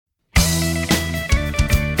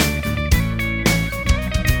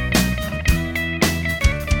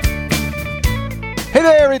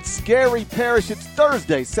there, it's Gary Parrish. It's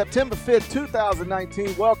Thursday, September 5th,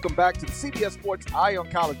 2019. Welcome back to the CBS Sports Eye on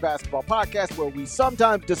College Basketball podcast, where we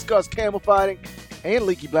sometimes discuss camel fighting and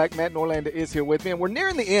leaky black. Matt Norlander is here with me, and we're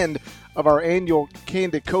nearing the end of our annual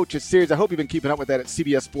Candid Coaches series. I hope you've been keeping up with that at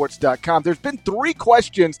cbssports.com. There's been 3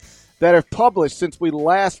 questions that have published since we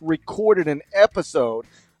last recorded an episode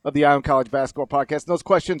of the Eye on College Basketball podcast. And those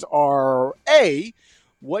questions are, A,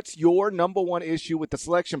 what's your number one issue with the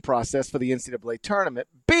selection process for the NCAA tournament?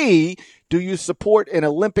 B, do you support an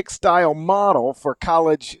Olympic-style model for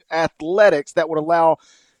college athletics that would allow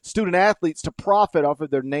student athletes to profit off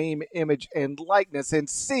of their name, image, and likeness? And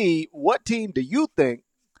C, what team do you think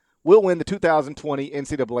will win the 2020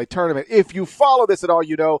 NCAA tournament? If you follow this at all,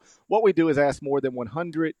 you know what we do is ask more than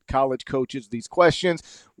 100 college coaches these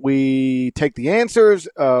questions. We take the answers,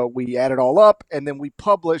 we add it all up, and then we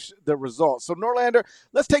publish the results. So, Norlander,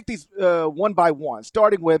 let's take these one by one,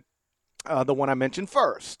 starting with the one I mentioned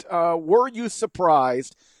first. Were you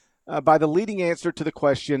surprised by the leading answer to the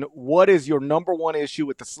question, what is your number one issue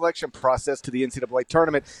with the selection process to the NCAA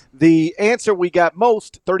tournament? The answer we got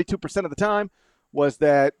most, 32% of the time, was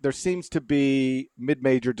that there seems to be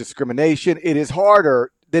mid-major discrimination. It is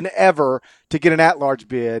harder than ever to get an at-large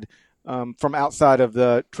bid from outside of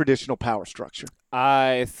the traditional power structure.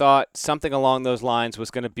 I thought something along those lines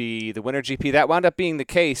was going to be the Winter GP. That wound up being the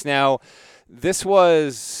case. Now, this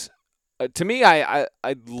was, to me, I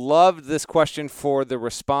loved this question for the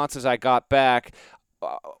responses I got back.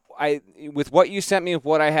 With what you sent me, with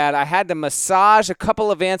what I had to massage a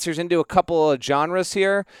couple of answers into a couple of genres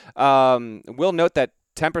here. We'll note that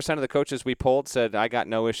 10% of the coaches we polled said, I got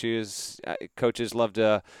no issues. Coaches love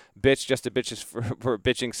to bitch just to bitch for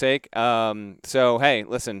bitching's sake. So, hey,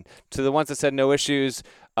 listen, to the ones that said no issues,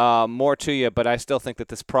 more to you, but I still think that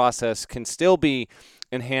this process can still be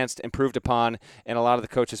enhanced, improved upon, and a lot of the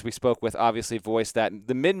coaches we spoke with obviously voiced that.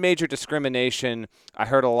 The mid-major discrimination, I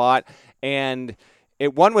heard a lot, and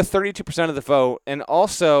it won with 32% of the vote, and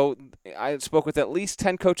also I spoke with at least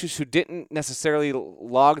 10 coaches who didn't necessarily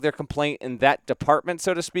log their complaint in that department,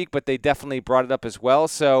 so to speak, but they definitely brought it up as well.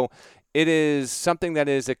 So it is something that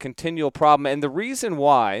is a continual problem, and the reason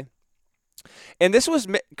why, and this was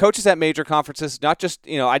coaches at major conferences, not just,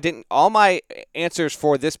 all my answers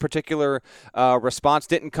for this particular response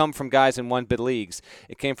didn't come from guys in one bid leagues.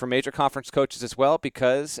 It came from major conference coaches as well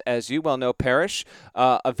because, as you well know, Parrish,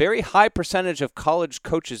 a very high percentage of college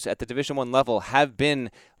coaches at the Division I level have been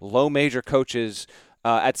low major coaches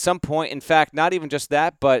at some point. In fact, not even just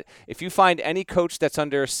that, but if you find any coach that's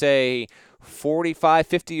under, say, 45,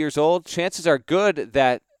 50 years old, chances are good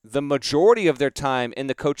that the majority of their time in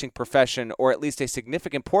the coaching profession, or at least a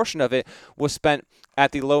significant portion of it, was spent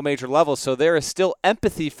at the low major level. So there is still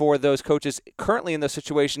empathy for those coaches currently in those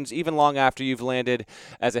situations, even long after you've landed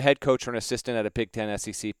as a head coach or an assistant at a Big Ten,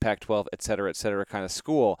 SEC, Pac-12, et cetera kind of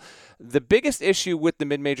school. The biggest issue with the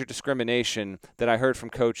mid-major discrimination that I heard from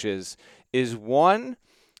coaches is, one,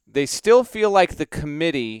 they still feel like the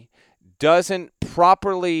committee doesn't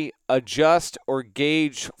properly adjust or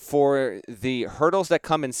gauge for the hurdles that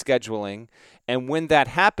come in scheduling. And when that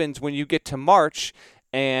happens, when you get to March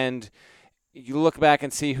and you look back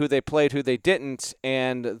and see who they played, who they didn't,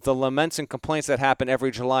 and the laments and complaints that happen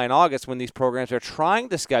every July and August when these programs are trying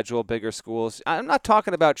to schedule bigger schools. I'm not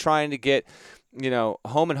talking about trying to get,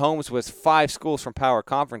 home and homes with 5 schools from power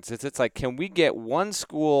conferences. It's like, can we get one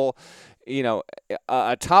school, a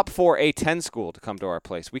top 4 A10 school to come to our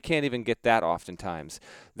place? We can't even get that oftentimes.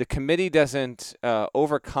 The committee doesn't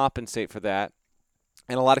overcompensate for that.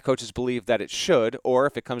 And a lot of coaches believe that it should, or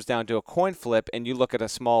if it comes down to a coin flip and you look at a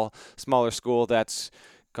smaller school that's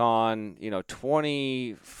gone,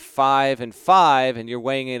 25-5, and you're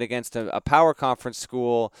weighing it against a power conference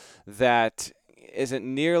school that isn't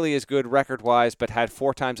nearly as good record-wise but had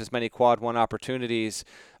 4 times as many quad 1 opportunities,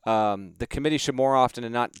 the committee should more often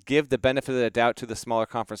than not give the benefit of the doubt to the smaller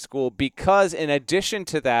conference school, because in addition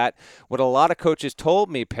to that, what a lot of coaches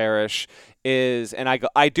told me, Parrish, is, and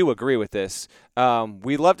I do agree with this,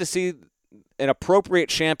 we love to see an appropriate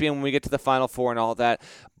champion when we get to the Final Four and all that,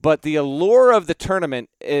 but the allure of the tournament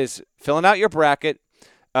is filling out your bracket,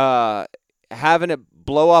 having it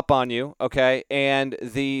blow up on you, okay? And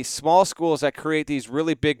the small schools that create these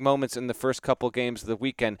really big moments in the first couple games of the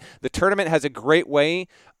weekend. The tournament has a great way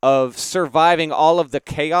of surviving all of the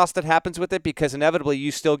chaos that happens with it, because inevitably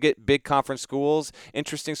you still get big conference schools,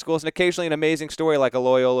 interesting schools, and occasionally an amazing story like a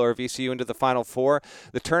Loyola or VCU into the Final Four.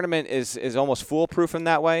 The tournament is almost foolproof in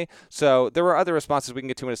that way. So there were other responses we can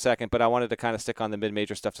get to in a second, but I wanted to kind of stick on the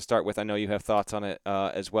mid-major stuff to start with. I know you have thoughts on it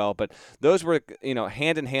as well, but those were,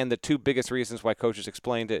 hand in hand, the 2 biggest reasons why coaches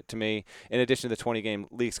explained it to me, in addition to the 20-game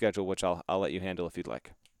league schedule, which I'll let you handle if you'd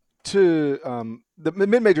like. To the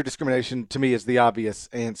mid-major discrimination, to me, is the obvious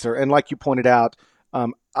answer. And like you pointed out,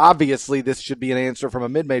 obviously this should be an answer from a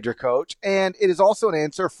mid-major coach. And it is also an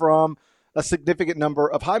answer from a significant number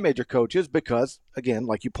of high-major coaches because, again,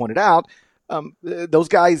 like you pointed out, those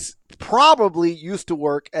guys probably used to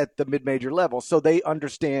work at the mid-major level. So they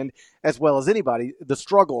understand as well as anybody the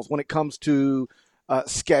struggles when it comes to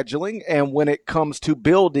scheduling and when it comes to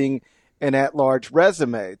building an at-large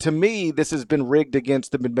resume. To me, this has been rigged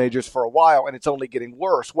against the mid-majors for a while, and it's only getting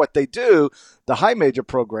worse. What they do, the high-major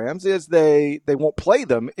programs, is they won't play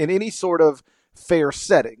them in any sort of fair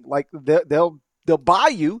setting. Like they'll buy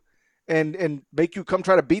you and make you come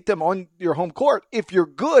try to beat them on your home court if you're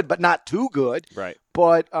good, but not too good. Right.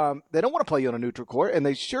 But they don't want to play you on a neutral court, and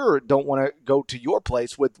they sure don't want to go to your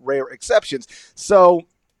place with rare exceptions. So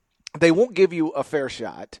they won't give you a fair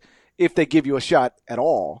shot if they give you a shot at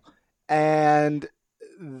all. And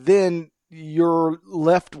then you're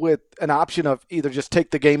left with an option of either just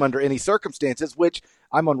take the game under any circumstances, which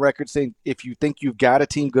I'm on record saying if you think you've got a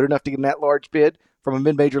team good enough to get an at-large bid from a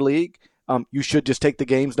mid-major league, you should just take the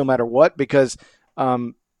games no matter what because,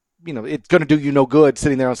 it's going to do you no good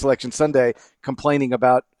sitting there on Selection Sunday complaining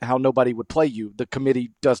about how nobody would play you. The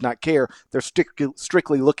committee does not care. They're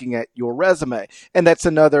strictly looking at your resume. And that's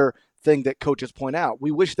another thing that coaches point out.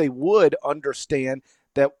 We wish they would understand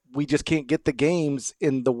that we just can't get the games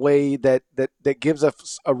in the way that gives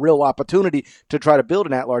us a real opportunity to try to build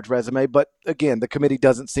an at-large resume. But again, the committee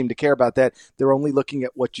doesn't seem to care about that. They're only looking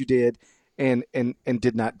at what you did and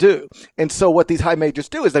did not do. And so what these high majors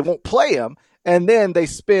do is they won't play them, and then they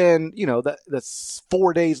spend, the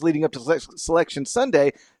 4 days leading up to Selection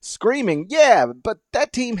Sunday screaming, yeah, but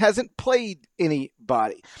that team hasn't played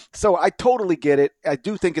anybody. So I totally get it. I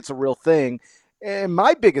do think it's a real thing. And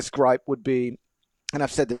my biggest gripe would be, and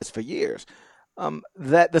I've said this for years,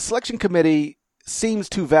 that the selection committee seems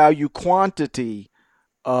to value quantity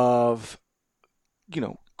of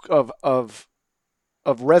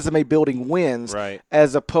resume building wins, right,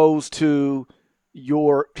 as opposed to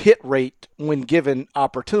your hit rate when given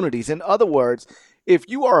opportunities. In other words, if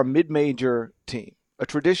you are a mid-major team, a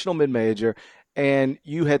traditional mid-major, and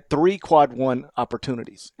you had 3 quad 1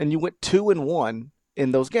 opportunities and you went 2-1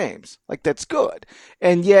 in those games, like that's good.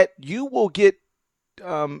 And yet you will get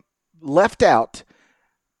left out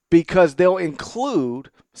because they'll include,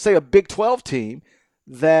 say, a Big 12 team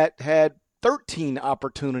that had 13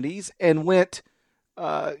 opportunities and went,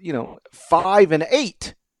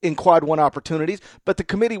 5-8 in quad 1 opportunities. But the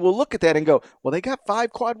committee will look at that and go, well, they got 5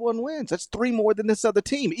 quad 1 wins. That's 3 more than this other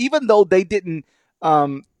team, even though they didn't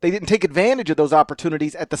take advantage of those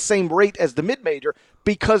opportunities at the same rate as the mid-major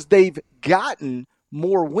because they've gotten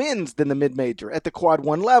more wins than the mid-major at the quad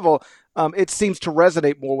 1 level. It seems to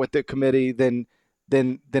resonate more with the committee than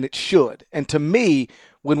it should. And to me,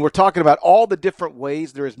 when we're talking about all the different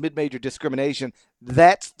ways there is mid-major discrimination,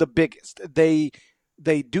 that's the biggest.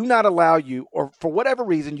 They do not allow you, or for whatever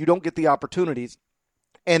reason, you don't get the opportunities,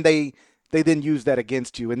 and they then use that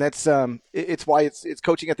against you. And that's it's why it's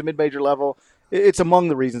coaching at the mid-major level. It's among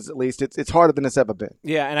the reasons, at least. It's harder than it's ever been.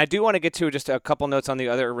 Yeah, and I do want to get to just a couple notes on the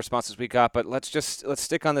other responses we got, but let's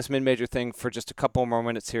stick on this mid-major thing for just a couple more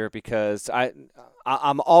minutes here because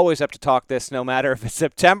I'm always up to talk this no matter if it's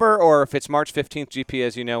September or if it's March 15th GP,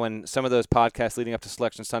 as you know, and some of those podcasts leading up to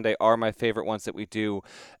Selection Sunday are my favorite ones that we do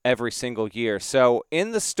every single year. So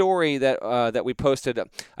in the story that we posted,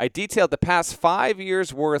 I detailed the past 5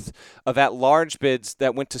 years' worth of at-large bids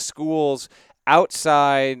that went to schools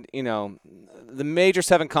outside, the major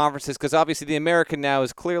 7 conferences, because obviously the American now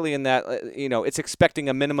is clearly in that, it's expecting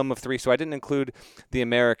a minimum of 3, so I didn't include the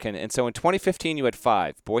American. And so in 2015, you had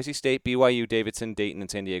 5, Boise State, BYU, Davidson, Dayton, and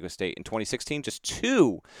San Diego State. In 2016, just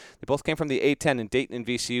 2. They both came from the A-10 in Dayton and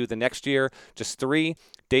VCU. The next year, just 3,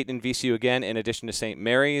 Dayton and VCU again, in addition to St.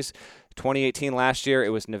 Mary's. 2018, last year, it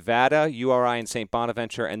was Nevada, URI, and St.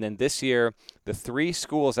 Bonaventure. And then this year, the 3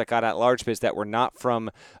 schools that got at-large bids that were not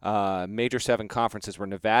from major 7 conferences were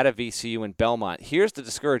Nevada, VCU, and Belmont. Here's the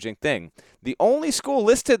discouraging thing. The only school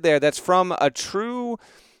listed there that's from a true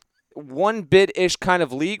one-bid-ish kind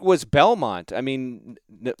of league was Belmont. I mean,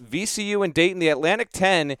 VCU and Dayton, the Atlantic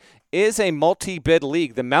 10 is a multi-bid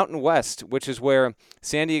league. The Mountain West, which is where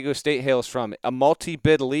San Diego State hails from, a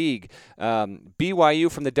multi-bid league. BYU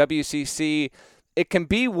from the WCC, it can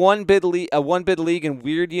be a one-bid league in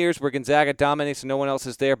weird years where Gonzaga dominates and no one else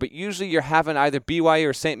is there, but usually you're having either BYU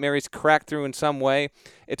or St. Mary's crack through in some way.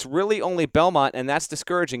 It's really only Belmont, and that's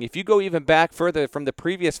discouraging. If you go even back further from the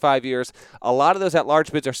previous 5 years, a lot of those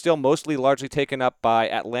at-large bids are still largely taken up by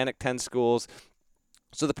Atlantic 10 schools.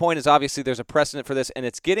 So the point is, obviously, there's a precedent for this, and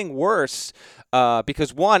it's getting worse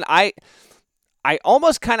because, one, I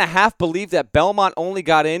almost kind of half believe that Belmont only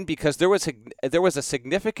got in because there was a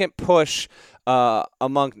significant push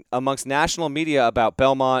amongst national media about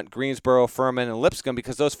Belmont, Greensboro, Furman, and Lipscomb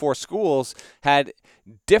because those 4 schools had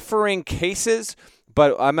differing cases.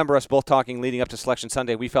 But I remember us both talking leading up to Selection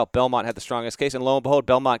Sunday. We felt Belmont had the strongest case, and lo and behold,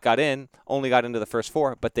 Belmont only got into the first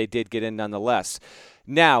 4, but they did get in nonetheless.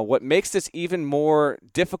 Now, what makes this even more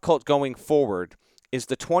difficult going forward is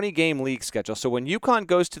the 20-game league schedule. So when UConn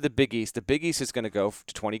goes to the Big East is going to go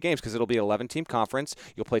to 20 games because it'll be an 11-team conference.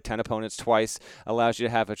 You'll play 10 opponents twice, allows you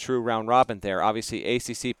to have a true round robin there. Obviously,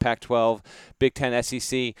 ACC, Pac-12, Big Ten,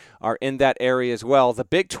 SEC are in that area as well. The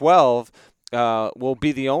Big 12 will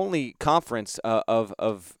be the only conference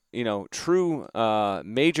of true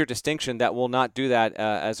major distinction that will not do that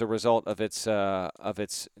as a result of its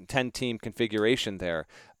 10-team configuration there.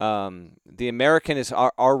 The American is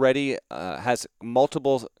already has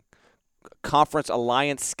multiple conference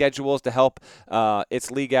alliance schedules to help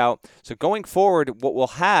its league out. So going forward, what we'll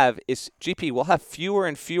have is we'll have fewer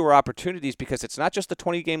and fewer opportunities because it's not just the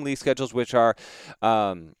 20-game league schedules, which are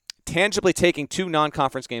tangibly taking 2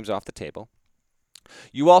 non-conference games off the table.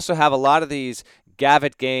 You also have a lot of these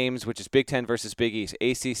Gavitt games, which is Big Ten versus Big East,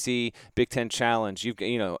 ACC, Big Ten Challenge,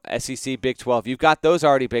 SEC, Big 12. You've got those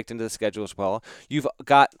already baked into the schedule as well. You've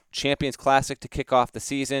got Champions Classic to kick off the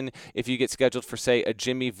season. If you get scheduled for, say, a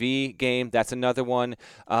Jimmy V game, that's another one.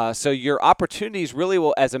 So your opportunities really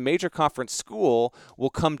will, as a major conference school,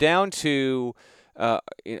 will come down to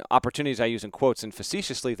opportunities I use in quotes and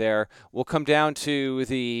facetiously there, will come down to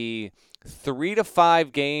the 3 to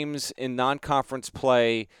 5 games in non-conference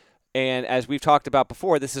play. And as we've talked about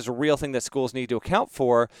before, this is a real thing that schools need to account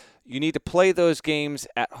for. You need to play those games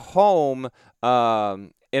at home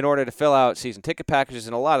in order to fill out season ticket packages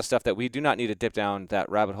and a lot of stuff that we do not need to dip down that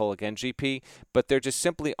rabbit hole again, GP. But there just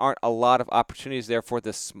simply aren't a lot of opportunities there for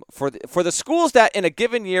the schools that in a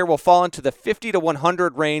given year will fall into the 50 to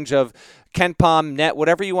 100 range of KenPom, net,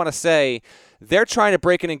 whatever you want to say. They're trying to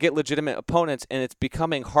break in and get legitimate opponents, and it's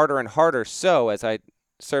becoming harder and harder. So as I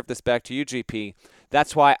serve this back to you, GP,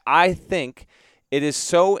 that's why I think it is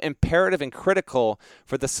so imperative and critical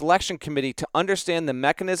for the selection committee to understand the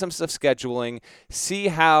mechanisms of scheduling, see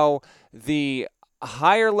how the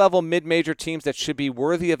higher level mid-major teams that should be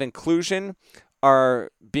worthy of inclusion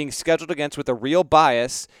are being scheduled against with a real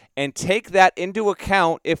bias, and take that into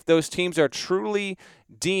account if those teams are truly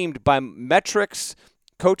deemed by metrics,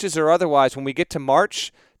 coaches or otherwise, when we get to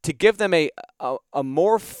March, to give them a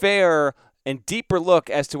more fair and deeper look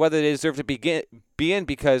as to whether they deserve to be in,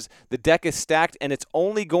 because the deck is stacked and it's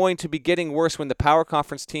only going to be getting worse when the power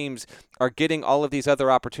conference teams are getting all of these other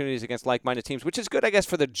opportunities against like-minded teams, which is good, I guess,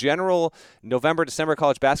 for the general November, December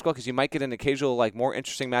college basketball because you might get an occasional more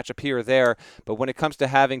interesting matchup here or there. But when it comes to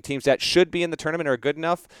having teams that should be in the tournament or are good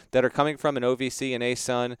enough that are coming from an OVC and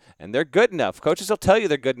ASUN, and they're good enough, coaches will tell you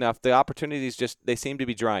they're good enough, the opportunities they seem to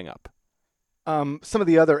be drying up. Some of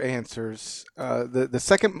the other answers, the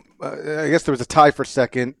second, I guess there was a tie for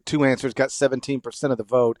second. 2 answers got 17% of the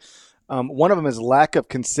vote. One of them is lack of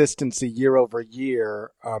consistency year over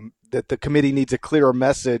year, that the committee needs a clearer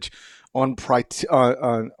message on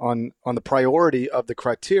the priority of the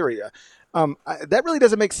criteria. That really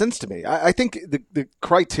doesn't make sense to me. I think the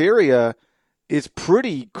criteria is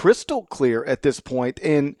pretty crystal clear at this point,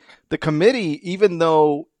 and the committee, even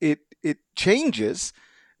though it changes,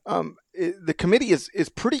 the committee is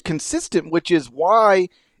pretty consistent, which is why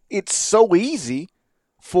it's so easy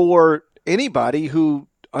for anybody who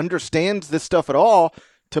understands this stuff at all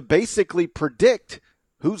to basically predict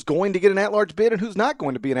who's going to get an at-large bid and who's not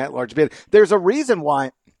going to be an at-large bid. There's a reason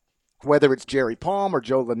why, whether it's Jerry Palm or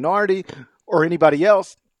Joe Lunardi or anybody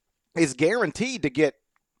else, is guaranteed to get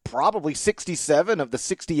probably 67 of the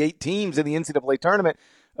 68 teams in the NCAA tournament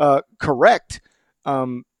correct.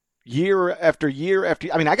 Year after year after,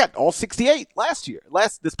 I got all 68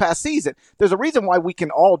 this past season. There's a reason why we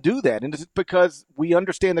can all do that, and it's because we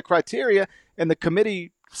understand the criteria, and the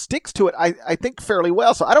committee sticks to it, I think, fairly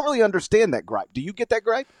well. So I don't really understand that gripe. Do you get that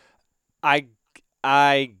gripe? I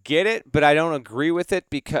get it, but I don't agree with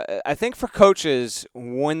it, because I think for coaches,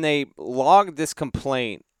 when they logged this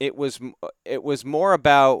complaint, it was more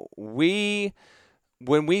about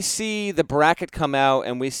when we see the bracket come out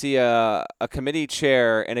and we see a committee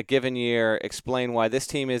chair in a given year explain why this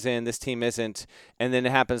team is in, this team isn't, and then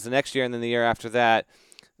it happens the next year and then the year after that,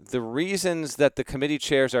 the reasons that the committee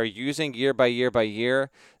chairs are using year by year by year,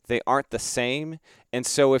 they aren't the same. And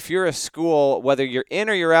so if you're a school, whether you're in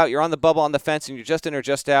or you're out, you're on the bubble on the fence and you're just in or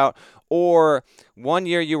just out, or one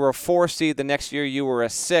year you were a 4 seed, the next year you were a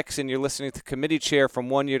 6, and you're listening to the committee chair from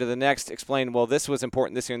one year to the next explain, well, this was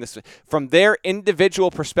important this year and this. From their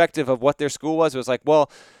individual perspective of what their school was, it was like,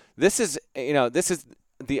 well, this is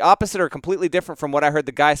the opposite or completely different from what I heard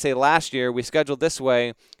the guy say last year. We scheduled this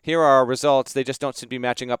way. Here are our results. They just don't seem to be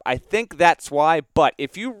matching up. I think that's why. But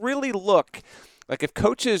if you really look, like if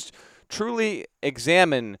coaches truly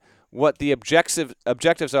examine what the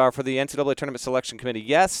objectives are for the NCAA Tournament Selection Committee,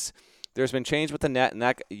 yes, there's been change with the net, and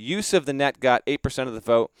that use of the net got 8% of the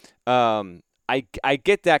vote. I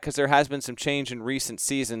get that because there has been some change in recent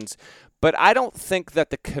seasons. But I don't think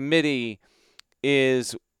that the committee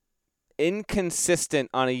is inconsistent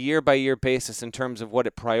on a year-by-year basis in terms of what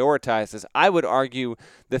it prioritizes. I would argue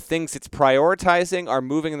the things it's prioritizing are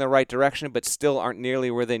moving in the right direction but still aren't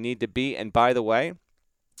nearly where they need to be. And by the way,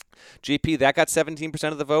 GP, that got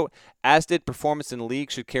 17% of the vote, as did performance in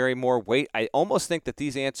league should carry more weight. I almost think that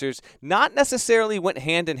these answers not necessarily went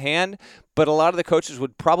hand in hand, but a lot of the coaches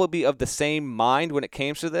would probably be of the same mind when it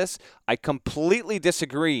came to this. I completely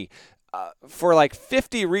disagree. For like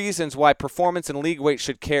 50 reasons why performance in league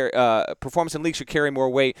should carry more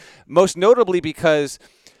weight. Most notably because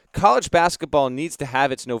college basketball needs to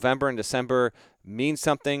have its November and December mean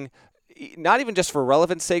something. Not even just for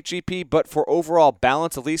relevance sake, GP, but for overall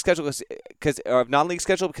balance of league schedule, because of non-league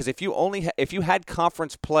schedule. Because if you had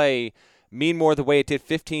conference play mean more the way it did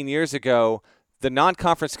 15 years ago, the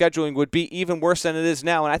non-conference scheduling would be even worse than it is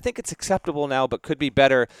now. And I think it's acceptable now, but could be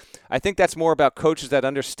better. I think that's more about coaches that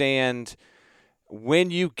understand when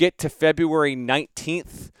you get to February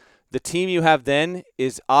 19th, the team you have then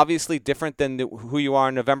is obviously different than who you are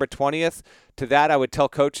on November 20th. To that, I would tell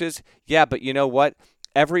coaches, yeah, but you know what?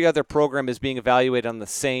 Every other program is being evaluated on the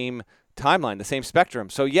same timeline, the same spectrum.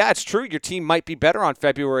 So, yeah, it's true your team might be better on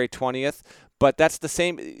February 20th, but that's the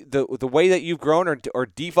same. The way that you've grown or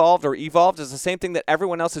devolved or evolved is the same thing that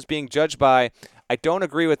everyone else is being judged by. I don't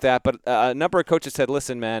agree with that, but a number of coaches said,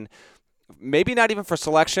 listen, man, maybe not even for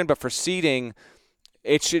selection, but for seeding,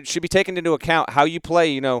 it should be taken into account how you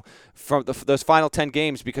play, from those final 10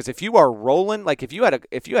 games. Because if you are rolling, like if you had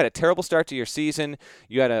a terrible start to your season,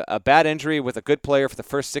 you had a bad injury with a good player for the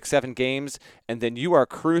first 6-7 games, and then you are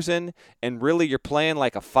cruising, and really you're playing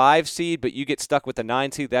like a 5 seed, but you get stuck with the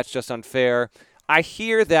 9 seed, that's just unfair. I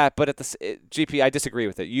hear that, but GP, I disagree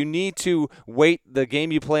with it. You need to weight the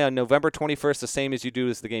game you play on November 21st the same as you do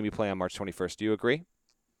as the game you play on March 21st. Do you agree?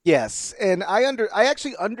 Yes, and I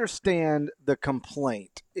actually understand the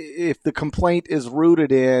complaint. If the complaint is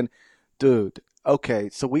rooted in, dude, okay,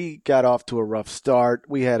 so we got off to a rough start.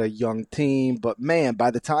 We had a young team, but man, by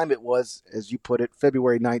the time it was, as you put it,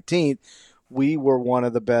 February 19th, we were one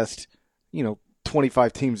of the best,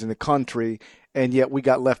 25 teams in the country, and yet we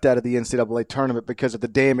got left out of the NCAA tournament because of the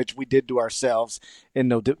damage we did to ourselves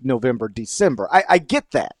in November, December. I get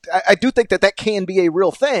that. I do think that can be a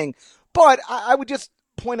real thing, but I would just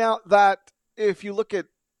point out that if you look at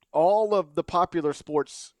all of the popular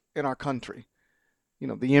sports in our country, the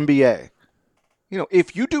NBA,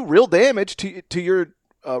 if you do real damage to your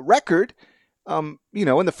record, in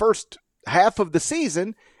the first half of the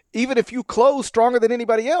season, even if you close stronger than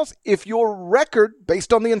anybody else, if your record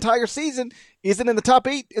based on the entire season isn't in the top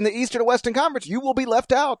 8 in the Eastern or Western Conference, you will be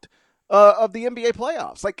left out of the NBA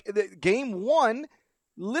playoffs. Like game 1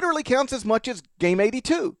 literally counts as much as game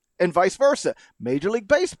 82. And vice versa. Major League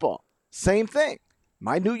Baseball, same thing.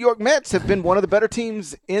 My New York Mets have been one of the better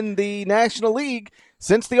teams in the National League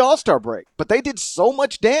since the All-Star break. But they did so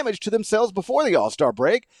much damage to themselves before the All-Star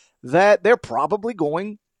break that they're probably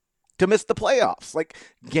going to miss the playoffs. Like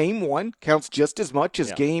game 1 counts just as much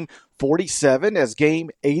as game 47, as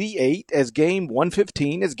game 88, as game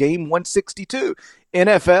 115, as game 162.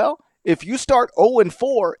 NFL, if you start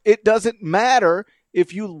 0-4, it doesn't matter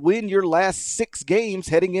if you win your last 6 games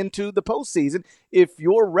heading into the postseason. If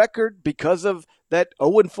your record, because of that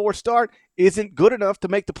 0-4 start, isn't good enough to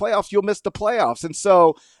make the playoffs, you'll miss the playoffs. And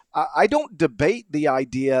so I don't debate the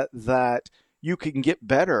idea that you can get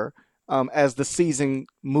better as the season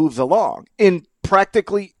moves along in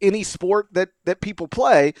practically any sport that people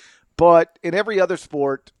play. But in every other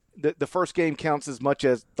sport, the first game counts as much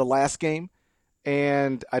as the last game.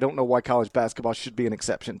 And I don't know why college basketball should be an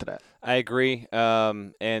exception to that. I agree.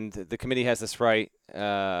 And the committee has this right.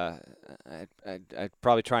 I'd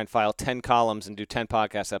probably try and file 10 columns and do 10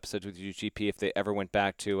 podcast episodes with UGP if they ever went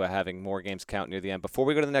back to having more games count near the end. Before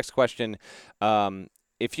we go to the next question,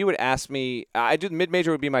 if you would ask me,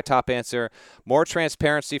 mid-major would be my top answer. More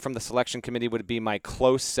transparency from the selection committee would be my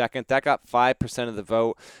close second. That got 5% of the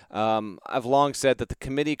vote. I've long said that the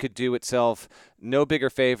committee could do itself no bigger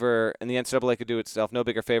favor, and the NCAA could do itself no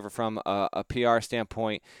bigger favor from a PR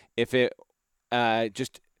standpoint if it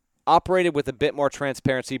just operated with a bit more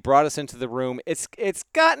transparency, brought us into the room. It's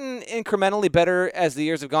gotten incrementally better as the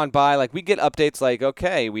years have gone by. Like, we get updates like,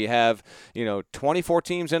 okay, we have 24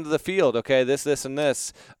 teams into the field. Okay, this, and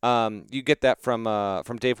this. You get that from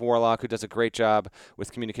Dave Warlock, who does a great job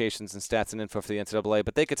with communications and stats and info for the NCAA.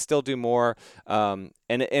 But they could still do more.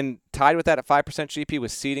 And tied with that at 5% GP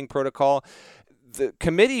was seeding protocol. The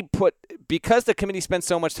committee because the committee spends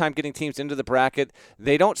so much time getting teams into the bracket,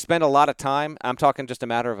 they don't spend a lot of time. I'm talking just a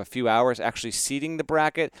matter of a few hours actually seeding the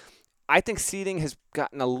bracket. I think seeding has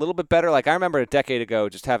gotten a little bit better. Like, I remember a decade ago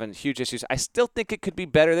just having huge issues. I still think it could be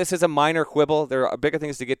better. This is a minor quibble. There are bigger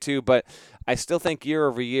things to get to, but I still think year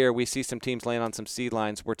over year we see some teams laying on some seed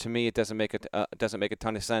lines where, to me, it doesn't make a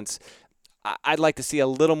ton of sense. I'd like to see a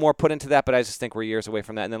little more put into that, but I just think we're years away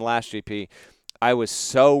from that. And then last GP, I was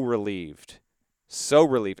so relieved.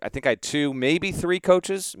 I think I had 2, maybe 3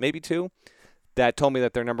 coaches, maybe 2, that told me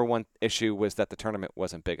that their number one issue was that the tournament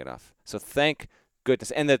wasn't big enough. So thank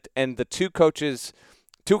goodness. And the two coaches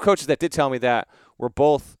that did tell me that were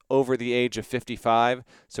both over the age of 55.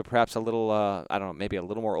 So perhaps a little, I don't know, maybe a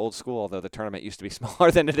little more old school, although the tournament used to be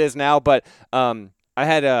smaller than it is now. But I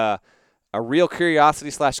had a real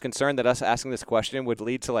curiosity / concern that us asking this question would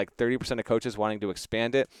lead to like 30% of coaches wanting to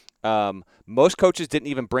expand it. Most coaches didn't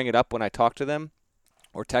even bring it up when I talked to them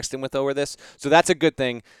or text them with over this. So that's a good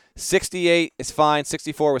thing. 68 is fine.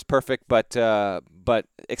 64 was perfect, but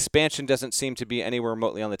expansion doesn't seem to be anywhere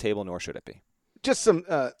remotely on the table, nor should it be. Just some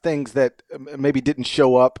things that maybe didn't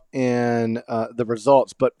show up in the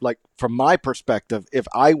results, but like from my perspective, if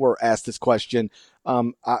I were asked this question,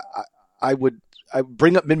 I would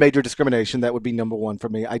bring up mid-major discrimination. That would be number one for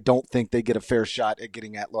me. I don't think they get a fair shot at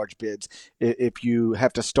getting at-large bids if you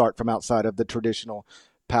have to start from outside of the traditional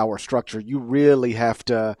power structure. You really have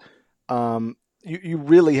to you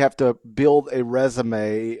really have to build a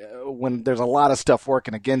resume when there's a lot of stuff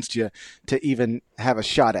working against you to even have a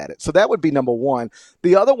shot at it. So that would be number one.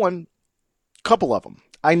 The other one, couple of them.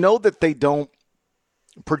 I know that they don't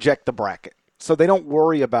project the bracket, so they don't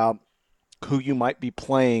worry about who you might be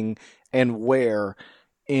playing and where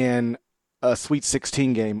in a Sweet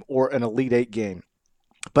 16 game or an Elite 8 game.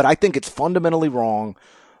 But I think it's fundamentally wrong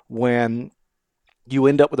when you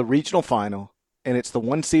end up with a regional final and it's the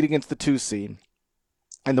 1 seed against the 2 seed,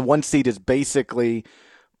 and the 1 seed is basically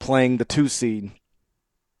playing the 2 seed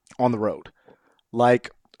on the road.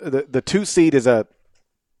 Like, the 2 seed is a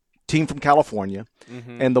team from California,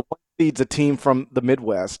 and the 1 seed's a team from the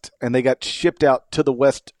Midwest, and they got shipped out to the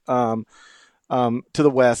West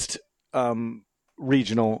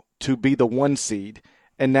regional to be the 1 seed,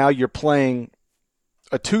 and now you're playing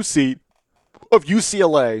a 2 seed of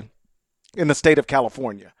UCLA in the state of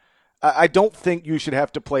California. I don't think you should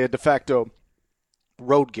have to play a de facto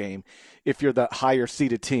road game if you're the higher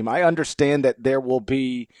seeded team. I understand that there will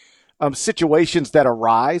be situations that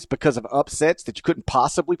arise because of upsets that you couldn't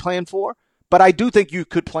possibly plan for, but I do think you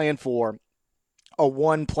could plan for a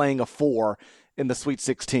 1 playing a 4 in the Sweet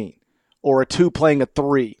 16, or a 2 playing a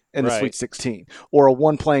 3 in the Sweet 16, or a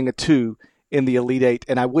 1 playing a 2 in the Elite 8,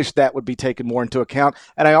 and I wish that would be taken more into account.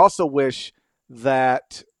 And I also wish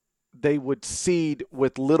that they would seed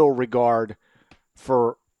with little regard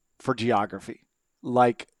for geography.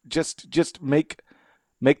 Like, just make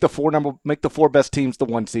the 4 best teams the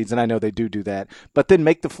 1 seeds, and I know they do that. But then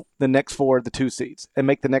make the next 4 the 2 seeds, and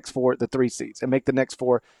make the next 4 the 3 seeds, and make the next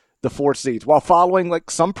 4 the 4 seeds, while following like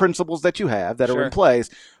some principles that you have that are in place.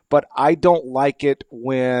 But I don't like it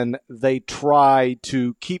when they try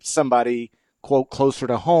to keep somebody, quote, closer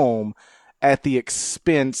to home at the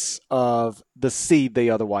expense of the seed they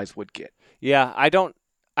otherwise would get. Yeah, I don't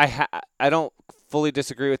fully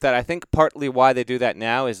disagree with that. I think partly why they do that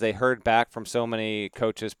now is they heard back from so many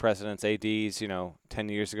coaches, presidents, ADs, 10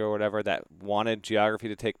 years ago or whatever, that wanted geography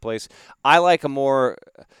to take place.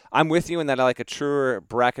 I'm with you in that I like a truer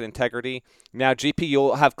bracket integrity. Now, GP,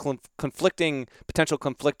 you'll have potential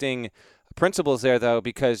conflicting principles there, though,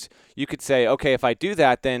 because you could say, okay, if I do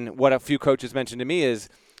that, then what a few coaches mentioned to me is,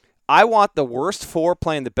 I want the worst 4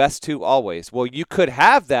 playing the best 2 always. Well, you could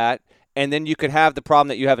have that, and then you could have the problem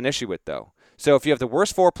that you have an issue with, though. So if you have the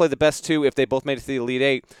worst 4 play the best 2, if they both made it to the Elite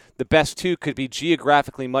 8, the best 2 could be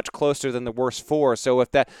geographically much closer than the worst 4. So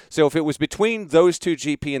if it was between those 2,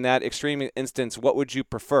 GP, in that extreme instance, what would you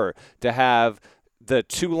prefer? To have the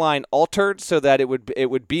 2 line altered so that it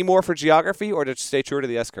would be more for geography, or to stay true to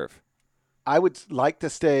the S curve? I would like to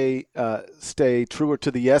stay truer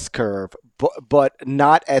to the S curve, but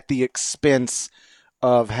not at the expense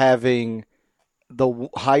of having the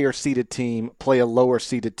higher seeded team play a lower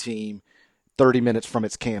seeded team 30 minutes from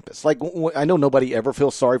its campus. Like, I know nobody ever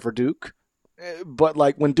feels sorry for Duke, but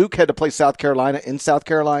like when Duke had to play South Carolina in South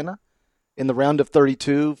Carolina in the round of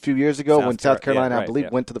 32 a few years ago, when South Carolina, I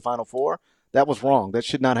believe, went to the Final Four, that was wrong. That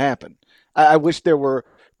should not happen. I wish there were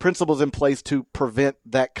principles in place to prevent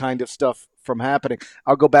that kind of stuff from happening.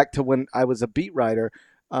 I'll go back to when I was a beat writer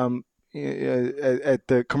at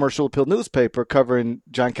the Commercial Appeal newspaper covering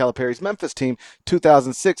John Calipari's Memphis team.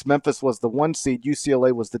 2006, Memphis was the 1 seed.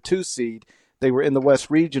 UCLA was the 2 seed. They were in the West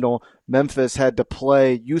Regional. Memphis had to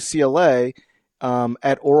play UCLA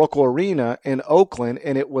at Oracle Arena in Oakland,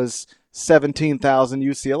 and it was 17,000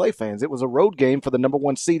 UCLA fans. It was a road game for the number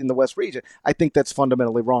 1 seed in the West region. I think that's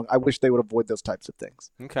fundamentally wrong. I wish they would avoid those types of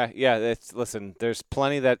things. Okay, yeah. Listen, there's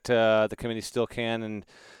plenty that the committee still can and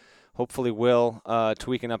hopefully will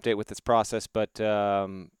tweak and update with this process. But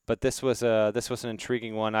this was an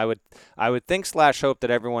intriguing one. I would think / hope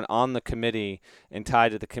that everyone on the committee and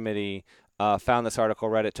tied to the committee found this article,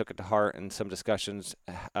 read it, took it to heart, and some discussions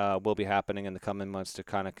will be happening in the coming months to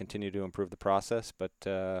kind of continue to improve the process. But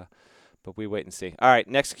we wait and see. All right,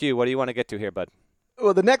 next cue. What do you want to get to here, bud?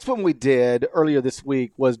 Well, the next one we did earlier this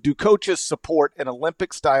week was, do coaches support an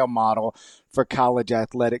Olympic-style model for college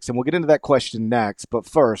athletics? And we'll get into that question next. But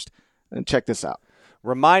first, check this out.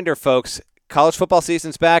 Reminder, folks, college football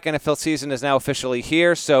season's back. NFL season is now officially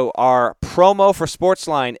here, so our promo for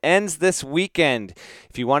Sportsline ends this weekend.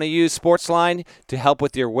 If you want to use Sportsline to help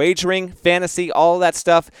with your wagering, fantasy, all of that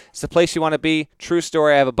stuff, it's the place you want to be. True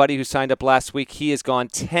story, I have a buddy who signed up last week. He has gone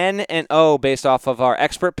 10-0 based off of our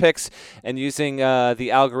expert picks and using the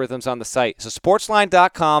algorithms on the site. So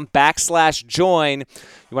sportsline.com/join.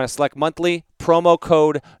 You want to select monthly, promo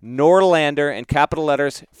code Norlander in capital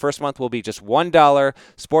letters. First month will be just $1.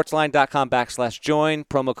 Sportsline.com/join.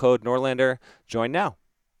 Promo code Norlander. Join now.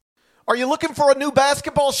 Are you looking for a new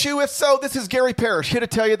basketball shoe? If so, this is Gary Parrish here to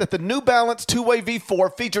tell you that the New Balance 2-Way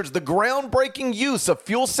V4 features the groundbreaking use of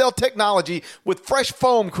fuel cell technology with fresh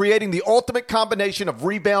foam, creating the ultimate combination of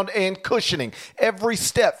rebound and cushioning. Every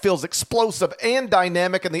step feels explosive and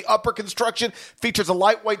dynamic, and the upper construction features a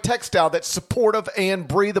lightweight textile that's supportive and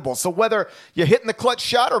breathable. So whether you're hitting the clutch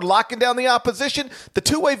shot or locking down the opposition, the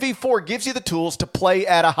 2-Way V4 gives you the tools to play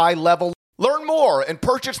at a high level. Learn more and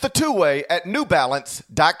purchase the 2-Way at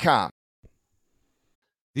newbalance.com.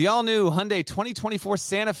 The all-new Hyundai 2024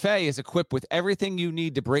 Santa Fe is equipped with everything you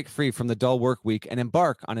need to break free from the dull work week and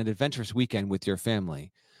embark on an adventurous weekend with your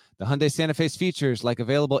family. The Hyundai Santa Fe's features like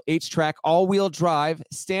available H-Track all-wheel drive,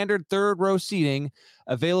 standard third-row seating,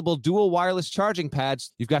 available dual wireless charging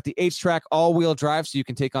pads. You've got the H-Track all-wheel drive so you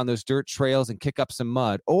can take on those dirt trails and kick up some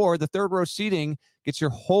mud. Or the third-row seating gets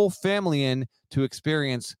your whole family in to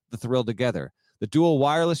experience the thrill together. The dual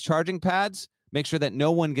wireless charging pads make sure that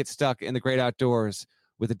no one gets stuck in the great outdoors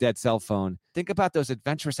with a dead cell phone. Think about those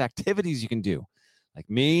adventurous activities you can do. Like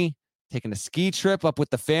me, taking a ski trip up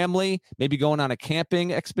with the family, maybe going on a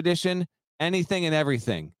camping expedition, anything and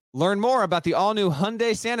everything. Learn more about the all-new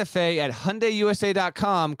Hyundai Santa Fe at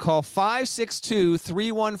HyundaiUSA.com. Call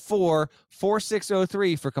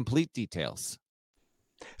 562-314-4603 for complete details.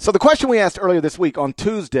 So the question we asked earlier this week on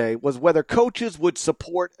Tuesday was whether coaches would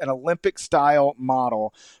support an Olympic-style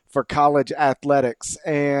model for college athletics.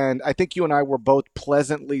 And I think you and I were both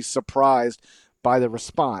pleasantly surprised by the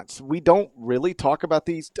response. We don't really talk about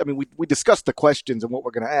these. I mean, we discuss the questions and what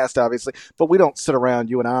we're going to ask, obviously, but we don't sit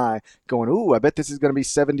around, you and I, going, ooh, I bet this is going to be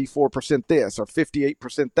 74% this or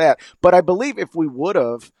 58% that. But I believe if we would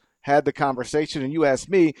have had the conversation and you asked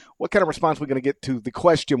me, what kind of response we're going to get to the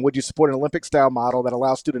question, would you support an Olympic-style model that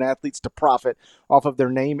allows student athletes to profit off of their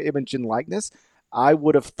name, image, and likeness? I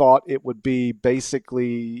would have thought it would be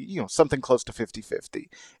basically, something close to 50-50.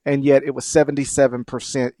 And yet it was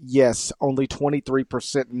 77% yes, only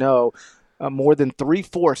 23% no. More than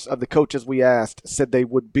 3/4 of the coaches we asked said they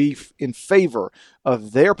would be in favor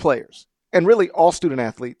of their players, and really all student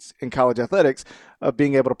athletes in college athletics,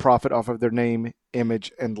 being able to profit off of their name,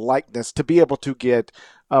 image, and likeness to be able to get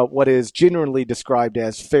what is generally described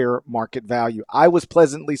as fair market value. I was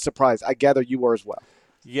pleasantly surprised. I gather you were as well.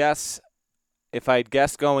 Yes. If I'd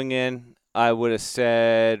guessed going in, I would have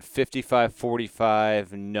said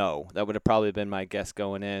 55-45 no. That would have probably been my guess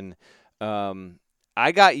going in.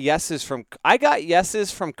 I got yeses from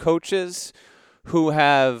coaches who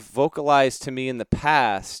have vocalized to me in the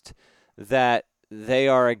past that they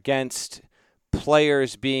are against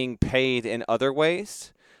players being paid in other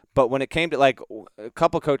ways, But when it came to like a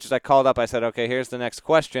couple coaches I called up, I said, okay, here's the next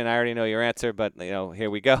question. I already know your answer, but here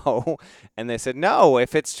we go. And they said, no,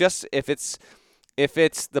 if it's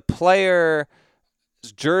the player's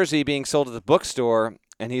jersey being sold at the bookstore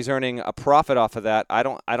and he's earning a profit off of that, I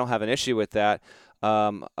don't have an issue with that.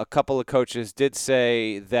 A couple of coaches did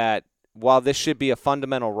say that while this should be a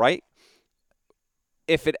fundamental right,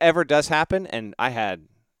 if it ever does happen, and I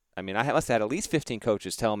must have had at least 15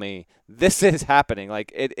 coaches tell me this is happening.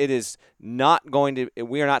 Like it is not going to.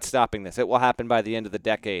 We are not stopping this. It will happen by the end of the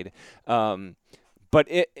decade. But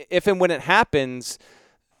if and when it happens,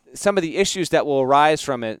 some of the issues that will arise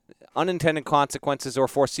from it, unintended consequences or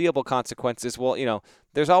foreseeable consequences, well,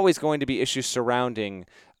 there's always going to be issues surrounding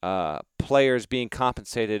players being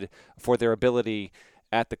compensated for their ability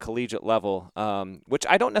at the collegiate level, which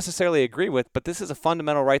I don't necessarily agree with, but this is a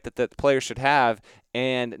fundamental right that the players should have.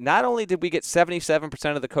 And not only did we get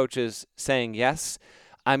 77% of the coaches saying yes,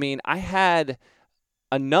 I had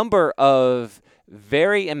a number of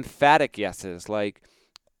very emphatic yeses. Like,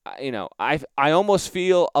 I almost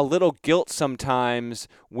feel a little guilt sometimes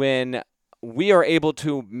when we are able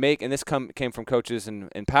to make, and this came from coaches in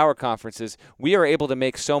power conferences, we are able to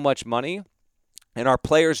make so much money. And our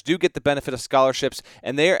players do get the benefit of scholarships,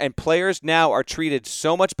 and players now are treated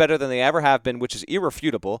so much better than they ever have been, which is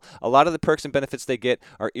irrefutable. A lot of the perks and benefits they get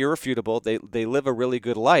are irrefutable. They live a really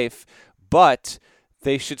good life, but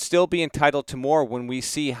they should still be entitled to more when we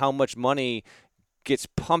see how much money gets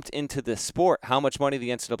pumped into the sport, how much money the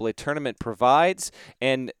NCAA tournament provides.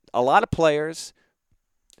 And a lot of players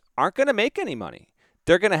aren't going to make any money.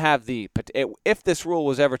 They're going to have if this rule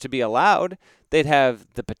was ever to be allowed, they'd have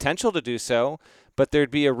the potential to do so. But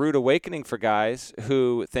there'd be a rude awakening for guys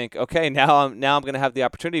who think, okay, now I'm going to have the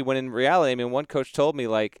opportunity. When in reality, one coach told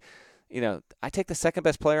me, I take the second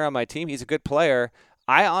best player on my team. He's a good player.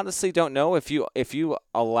 I honestly don't know if you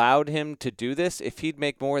allowed him to do this, if he'd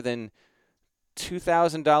make more than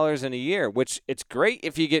 $2,000 in a year, which it's great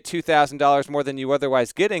if you get $2,000 more than you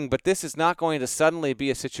otherwise getting, but this is not going to suddenly be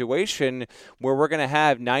a situation where we're going to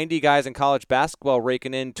have 90 guys in college basketball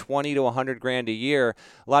raking in 20 to 100 grand a year.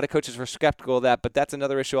 A lot of coaches were skeptical of that, but that's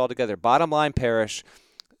another issue altogether. Bottom line, Parrish,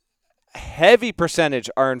 heavy percentage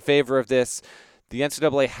are in favor of this. The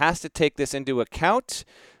NCAA has to take this into account.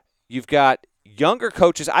 You've got younger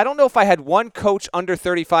coaches. I don't know if I had one coach under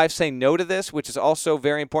 35 say no to this, which is also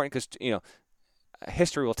very important because,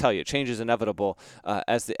 history will tell you change is inevitable.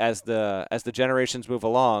 As the generations move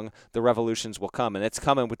along, the revolutions will come, and it's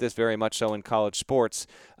coming with this very much so in college sports.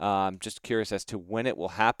 Just curious as to when it will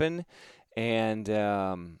happen, and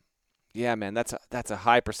yeah, man, that's a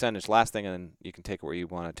high percentage. Last thing, and then you can take it where you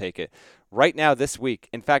want to take it. Right now, this week,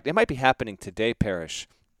 in fact, it might be happening today, Parrish.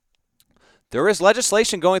 There is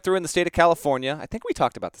legislation going through in the state of California. I think we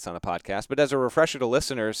talked about this on a podcast, but as a refresher to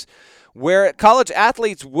listeners, where college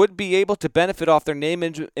athletes would be able to benefit off their name,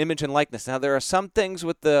 image, and likeness. Now, there are some things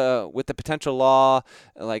with the potential law,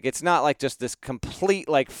 like it's not like just this complete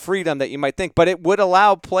freedom that you might think, but it would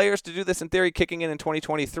allow players to do this in theory, kicking in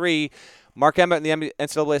 2023. Mark Emmett and the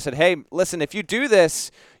NCAA said, hey, listen, if you do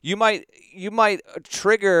this, you might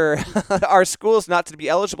trigger our schools not to be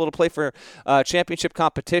eligible to play for championship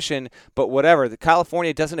competition, but whatever.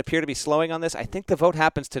 California doesn't appear to be slowing on this. I think the vote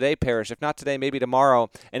happens today, Parrish. If not today, maybe tomorrow.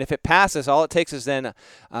 And if it passes, all it takes is then,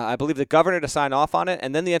 I believe, the governor to sign off on it,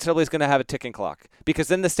 and then the NCAA is going to have a ticking clock. Because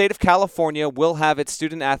then the state of California will have its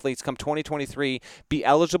student athletes come 2023 be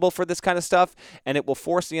eligible for this kind of stuff, and it will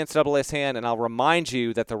force the NCAA's hand. And I'll remind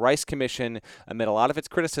you that the Rice Commission, amid a lot of its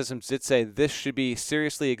criticisms, did say this should be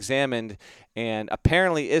seriously examined, and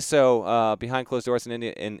apparently is so behind closed doors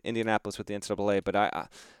in Indianapolis with the NCAA. But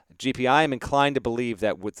I am inclined to believe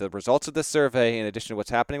that with the results of this survey, in addition to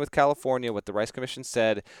what's happening with California, what the Rice Commission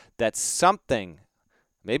said, that something,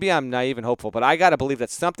 maybe I'm naive and hopeful, but I got to believe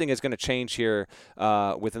that something is going to change here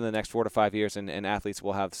within the next 4 to 5 years, and athletes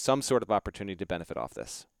will have some sort of opportunity to benefit off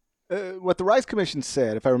this. What the Rice Commission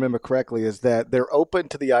said, if I remember correctly, is that they're open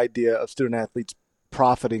to the idea of student athletes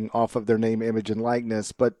profiting off of their name, image, and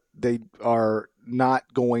likeness, but they are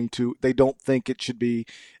not going to, they don't think it should be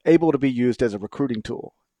able to be used as a recruiting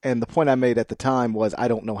tool. And the point I made at the time was I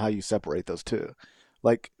don't know how you separate those two.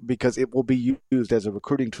 Because it will be used as a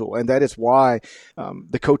recruiting tool. And that is why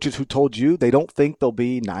the coaches who told you they don't think there'll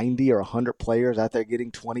be 90 or 100 players out there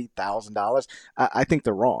getting $20,000, I think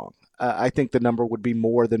they're wrong. I think the number would be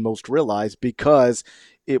more than most realize because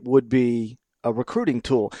it would be a recruiting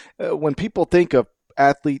tool. When people think of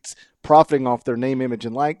athletes profiting off their name, image,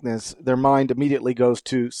 and likeness, their mind immediately goes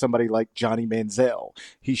to somebody like Johnny Manziel.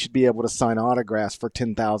 He should be able to sign autographs for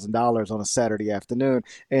 $10,000 on a Saturday afternoon.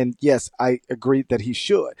 And yes, I agree that he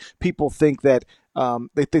should. People think that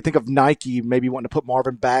They think of Nike maybe wanting to put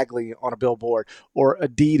Marvin Bagley on a billboard, or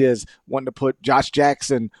Adidas wanting to put Josh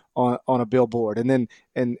Jackson on a billboard,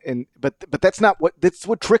 but that's not what this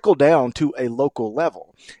would trickle down to a local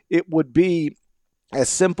level. It would be as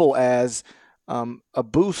simple as a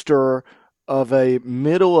booster of a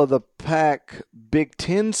middle of the pack Big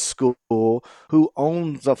Ten school who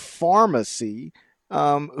owns a pharmacy,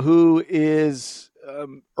 who is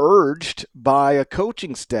urged by a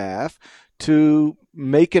coaching staff to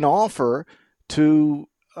make an offer to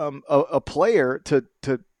a player to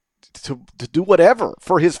do whatever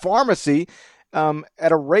for his pharmacy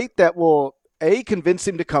at a rate that will A, convince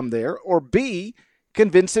him to come there, or B,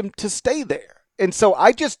 convince him to stay there. And so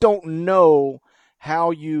I just don't know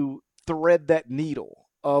how you thread that needle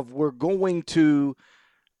of we're going to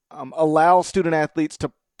allow student athletes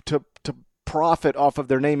to profit off of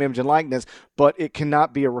their name, image, and likeness, but it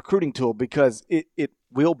cannot be a recruiting tool, because it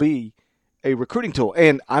will be a recruiting tool.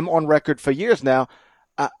 And I'm on record for years now,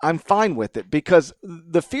 I'm fine with it, because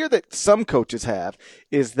the fear that some coaches have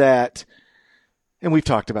is that, and we've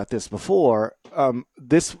talked about this before,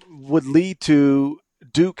 this would lead to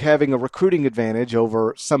Duke having a recruiting advantage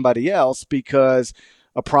over somebody else, because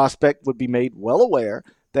a prospect would be made well aware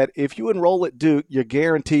that if you enroll at Duke, you're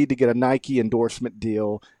guaranteed to get a Nike endorsement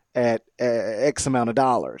deal at X amount of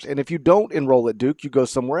dollars. And if you don't enroll at Duke, you go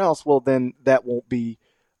somewhere else, well, then that won't be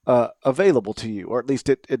available to you, or at least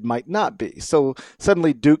it might not be. So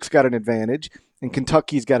suddenly Duke's got an advantage, and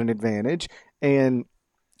Kentucky's got an advantage, and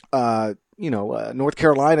North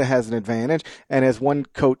Carolina has an advantage. And as one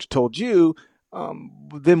coach told you,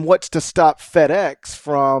 then what's to stop FedEx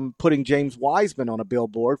from putting James Wiseman on a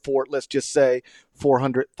billboard for, let's just say,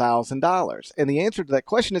 $400,000? And the answer to that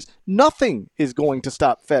question is nothing is going to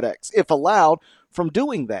stop FedEx, if allowed, from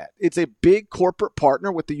doing that. It's a big corporate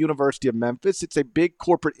partner with the University of Memphis. It's a big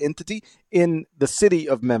corporate entity in the city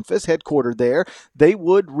of Memphis, headquartered there. They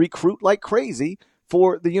would recruit like crazy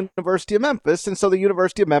for the University of Memphis. And so the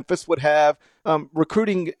University of Memphis would have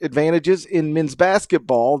recruiting advantages in men's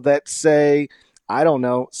basketball that, say, I don't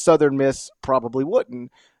know, Southern Miss probably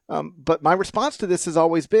wouldn't. But my response to this has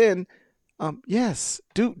always been, yes,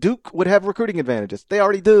 Duke would have recruiting advantages. They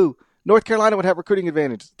already do. North Carolina would have recruiting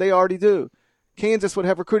advantages. They already do. Kansas would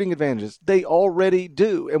have recruiting advantages. They already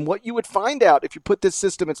do. And what you would find out if you put this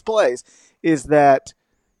system in place is that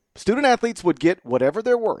student athletes would get whatever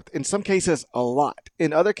they're worth. In some cases, a lot.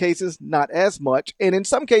 In other cases, not as much. And in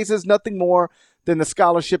some cases, nothing more than the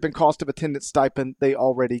scholarship and cost of attendance stipend they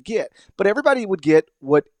already get. But everybody would get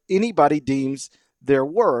what anybody deems their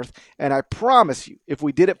worth. And I promise you, if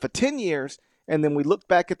we did it for 10 years and then we look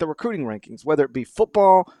back at the recruiting rankings, whether it be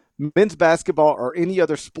football, men's basketball, or any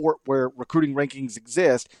other sport where recruiting rankings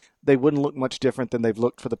exist, they wouldn't look much different than they've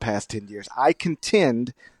looked for the past 10 years. I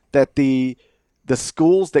contend that the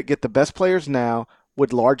schools that get the best players now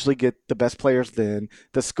would largely get the best players then.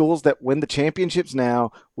 The schools that win the championships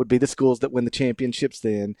now would be the schools that win the championships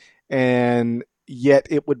then. And yet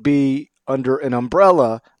it would be under an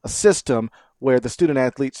umbrella, a system where the student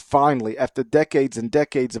athletes finally, after decades and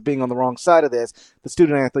decades of being on the wrong side of this, the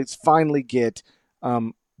student athletes finally get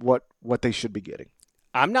what they should be getting.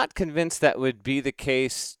 I'm not convinced that would be the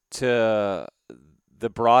case to the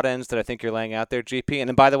broad ends that I think you're laying out there, GP. And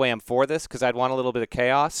then, by the way, I'm for this because I'd want a little bit of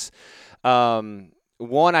chaos.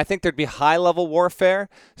 One, I think there'd be high-level warfare,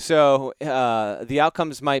 so the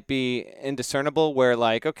outcomes might be indiscernible where,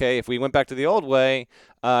 like, okay, if we went back to the old way,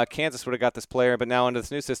 Kansas would have got this player, but now under this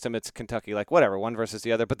new system, it's Kentucky, like, whatever, one versus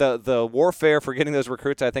the other. But the warfare for getting those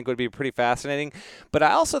recruits, I think, would be pretty fascinating. But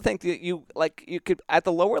I also think that you could, at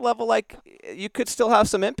the lower level, like, you could still have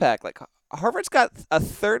some impact. Like, Harvard's got a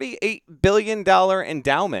 $38 billion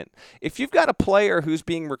endowment. If you've got a player who's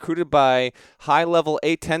being recruited by high-level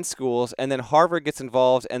A-10 schools and then Harvard gets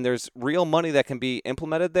involved and there's real money that can be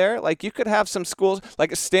implemented there, like you could have some schools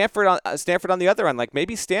like Stanford on the other end. Like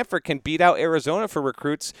maybe Stanford can beat out Arizona for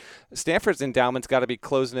recruits. Stanford's endowment's got to be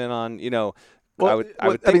closing in on, Well,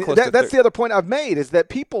 that's the other point I've made is that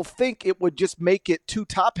people think it would just make it too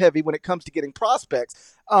top heavy when it comes to getting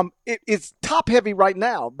prospects. It's top heavy right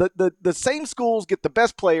now. The same schools get the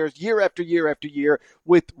best players year after year after year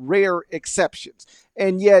with rare exceptions.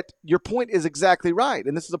 And yet your point is exactly right.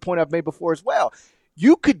 And this is a point I've made before as well.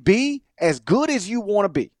 You could be as good as you want to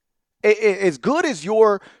be, as good as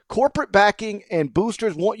your corporate backing and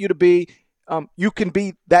boosters want you to be. You can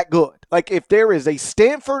be that good. Like if there is a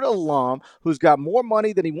Stanford alum who's got more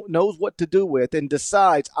money than he knows what to do with and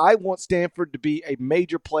decides, I want Stanford to be a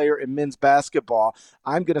major player in men's basketball,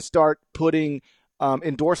 I'm going to start putting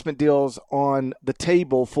endorsement deals on the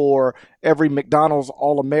table for every McDonald's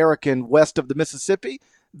All-American west of the Mississippi,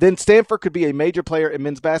 then Stanford could be a major player in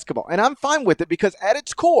men's basketball. And I'm fine with it because at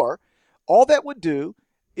its core, all that would do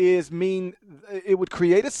is mean it would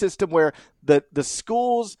create a system where the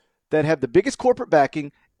schools that have the biggest corporate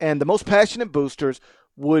backing and the most passionate boosters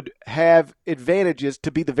would have advantages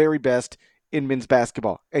to be the very best in men's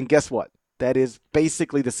basketball. And guess what? That is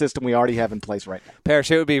basically the system we already have in place right now. Parrish,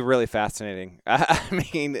 it would be really fascinating.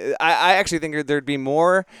 I actually think there'd be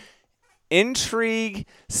more intrigue,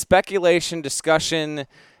 speculation, discussion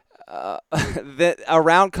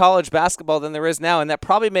around college basketball than there is now, and that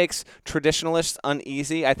probably makes traditionalists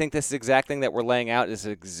uneasy. I think this exact thing that we're laying out is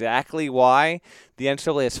exactly why the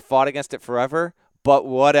NCAA has fought against it forever. But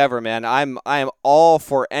whatever, man. I am all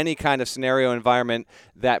for any kind of scenario environment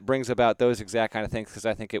that brings about those exact kind of things, because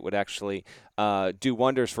I think it would actually do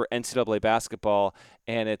wonders for NCAA basketball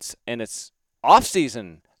and its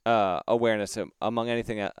off-season awareness among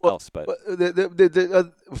anything else. But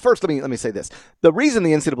first, let me say this: the reason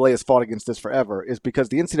the NCAA has fought against this forever is because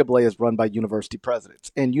the NCAA is run by university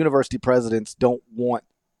presidents, and university presidents don't want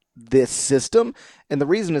this system, and the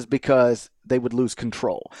reason is because they would lose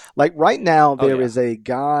control. Like right now, there is a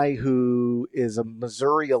guy who is a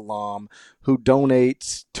Missouri alum who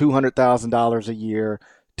donates $200,000 a year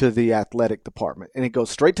to the athletic department, and it goes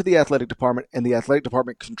straight to the athletic department, and the athletic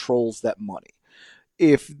department controls that money.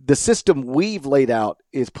 If the system we've laid out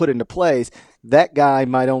is put into place, that guy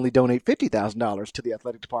might only donate $50,000 to the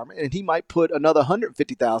athletic department, and he might put another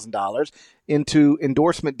 $150,000 into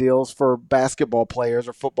endorsement deals for basketball players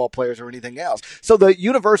or football players or anything else. So the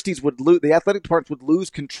universities would lose, the athletic departments would lose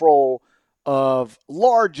control of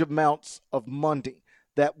large amounts of money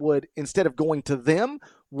that would, instead of going to them,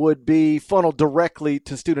 would be funneled directly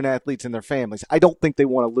to student athletes and their families. I don't think they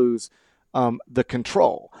want to lose the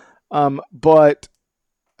control. But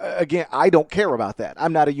again, I don't care about that.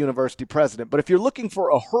 I'm not a university president. But if you're looking for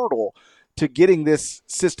a hurdle to getting this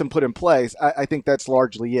system put in place, I think that's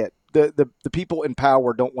largely it. The people in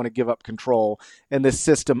power don't want to give up control, and this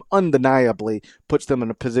system undeniably puts them in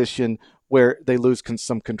a position where they lose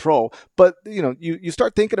some control. But you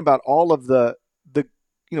start thinking about all of the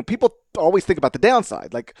people always think about the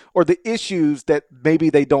downside, or the issues that maybe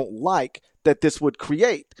they don't like that this would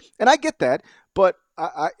create, and I get that, but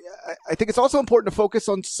I think it's also important to focus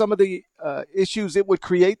on some of the issues it would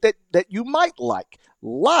create that you might like.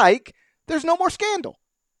 Like, there's no more scandal.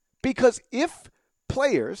 Because if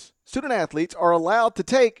players, student athletes, are allowed to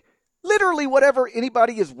take literally whatever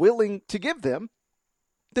anybody is willing to give them,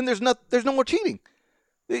 then there's no more cheating.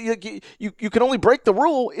 You can only break the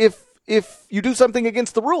rule if you do something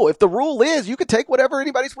against the rule. If the rule is you can take whatever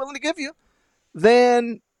anybody's willing to give you,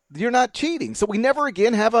 then you're not cheating. So we never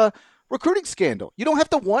again have a recruiting scandal. You don't have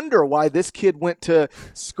to wonder why this kid went to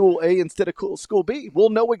school A instead of school B. We'll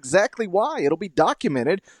know exactly why. It'll be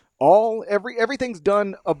documented. Everything's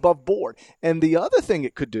done above board. And the other thing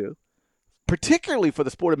it could do, particularly for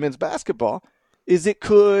the sport of men's basketball, is it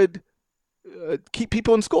could keep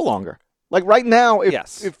people in school longer. Like right now,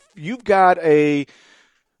 if you've got a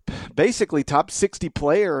basically top 60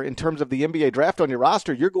 player in terms of the NBA draft on your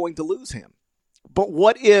roster, you're going to lose him. But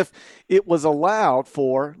what if it was allowed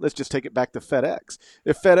for, let's just take it back to FedEx.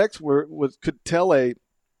 If FedEx could tell a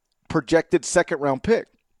projected second-round pick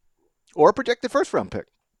or a projected first-round pick,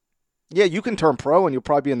 yeah, you can turn pro and you'll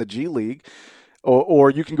probably be in the G League, or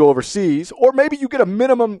you can go overseas, or maybe you get a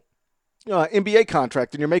minimum NBA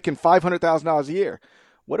contract and you're making $500,000 a year.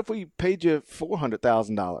 What if we paid you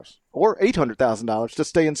 $400,000 or $800,000 to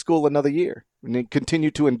stay in school another year and then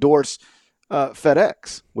continue to endorse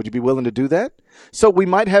FedEx? Would you be willing to do that? So we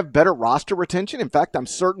might have better roster retention. In fact, I'm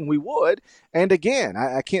certain we would. And again,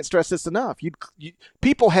 I can't stress this enough.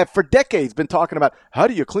 People have for decades been talking about, how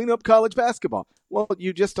do you clean up college basketball? Well,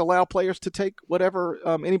 you just allow players to take whatever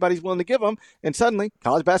anybody's willing to give them, and suddenly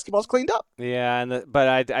college basketball's cleaned up. Yeah,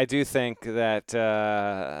 but I do think that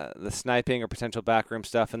the sniping or potential backroom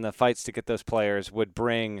stuff and the fights to get those players would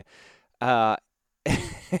bring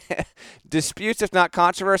disputes, if not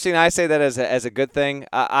controversy, and I say that as a good thing.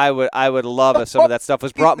 I would love if some of that stuff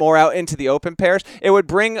was brought more out into the open pairs. It would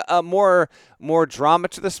bring more drama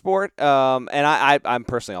to the sport, and I'm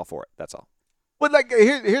personally all for it. That's all. But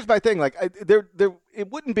here's my thing.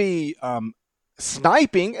 It wouldn't be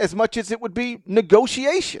sniping as much as it would be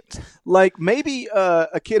negotiations. Like maybe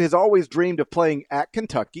a kid has always dreamed of playing at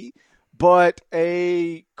Kentucky, but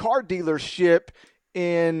a car dealership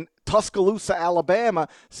in Tuscaloosa, Alabama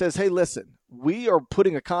says, hey, listen, we are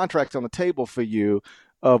putting a contract on the table for you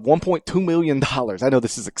of $1.2 million. I know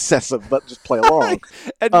this is excessive, but just play along.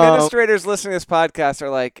 Administrators listening to this podcast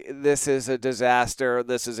are like, this is a disaster.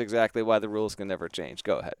 This is exactly why the rules can never change.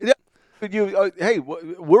 Go ahead. Hey,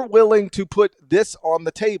 we're willing to put this on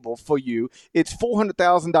the table for you. It's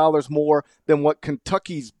 $400,000 more than what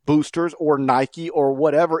Kentucky's boosters or Nike or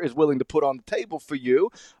whatever is willing to put on the table for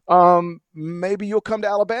you. Maybe you'll come to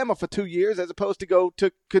Alabama for 2 years as opposed to go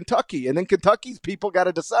to Kentucky. And then Kentucky's people got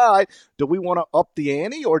to decide, do we want to up the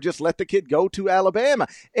ante or just let the kid go to Alabama?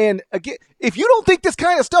 And again, if you don't think this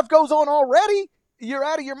kind of stuff goes on already, you're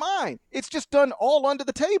out of your mind. It's just done all under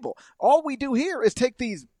the table. All we do here is take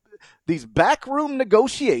these backroom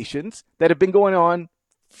negotiations that have been going on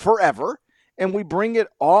forever, and we bring it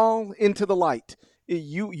all into the light.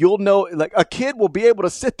 You'll know, like a kid will be able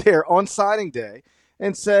to sit there on signing day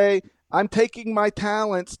and say, I'm taking my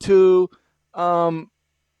talents to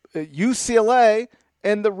UCLA,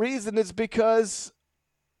 and the reason is because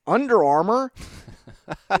Under Armour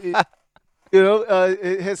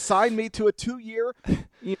it has signed me to a 2-year,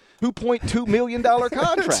 $2.2 million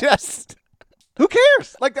contract. Who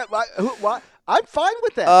cares? Like that? Why? I'm fine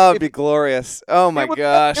with that. Oh, it'd be glorious. Oh, my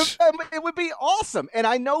gosh. It would be awesome. And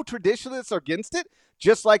I know traditionalists are against it,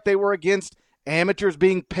 just like they were against amateurs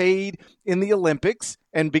being paid in the Olympics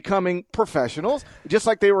and becoming professionals, just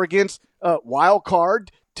like they were against wild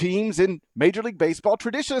card teams in Major League Baseball.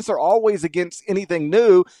 Traditionalists are always against anything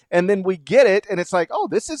new, and then we get it, and it's like, oh,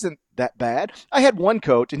 this isn't that bad. I had one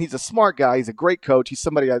coach, and he's a smart guy. He's a great coach. He's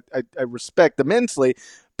somebody I respect immensely.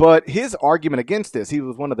 But his argument against this, he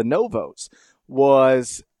was one of the no votes,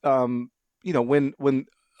 was, when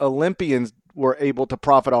Olympians were able to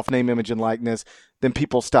profit off name, image, and likeness, then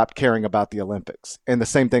people stopped caring about the Olympics. And the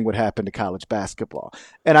same thing would happen to college basketball.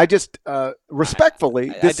 And I just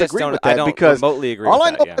respectfully disagree with that, because remotely agree all with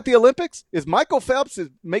I know that, yeah. about the Olympics is Michael Phelps is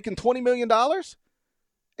making $20 million.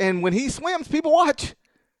 And when he swims, people watch.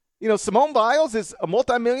 Simone Biles is a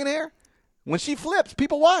multimillionaire. When she flips,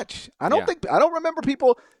 people watch. I don't remember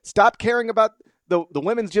people stop caring about the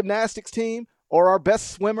women's gymnastics team or our best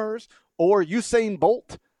swimmers or Usain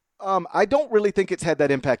Bolt. I don't really think it's had that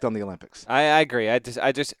impact on the Olympics. I agree. I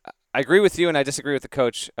agree with you, and I disagree with the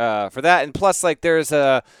coach for that. And plus, like, there is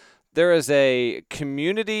a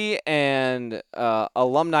community and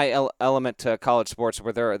alumni element to college sports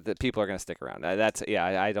where the people are going to stick around.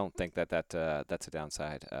 I don't think that's a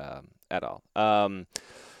downside at all.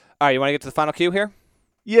 All right, you want to get to the final cue here?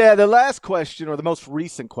 Yeah, the last question, or the most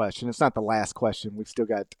recent question. It's not the last question. We've still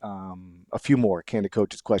got a few more Candid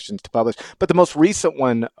Coaches questions to publish. But the most recent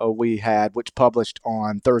one we had, which published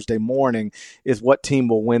on Thursday morning, is what team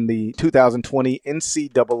will win the 2020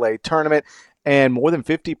 NCAA Tournament. And more than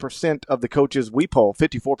 50% of the coaches we polled,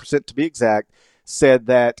 54% to be exact, said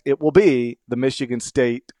that it will be the Michigan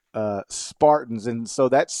State Spartans. And so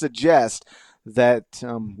that suggests that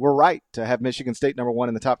we're right to have Michigan State number one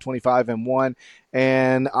in the top 25 and one,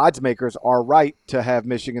 and odds makers are right to have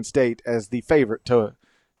Michigan State as the favorite to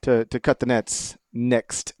cut the nets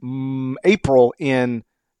next April in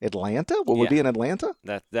Atlanta. Will we be in Atlanta?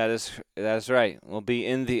 That is right. We'll be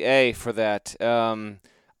in the A for that.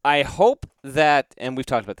 I hope that, and we've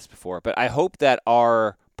talked about this before, but I hope that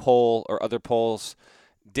our poll or other polls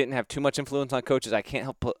didn't have too much influence on coaches. I can't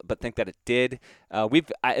help but think that it did.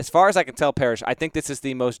 As far as I can tell, Parrish, I think this is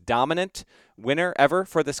the most dominant winner ever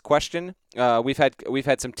for this question. We've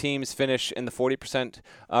had some teams finish in the 40%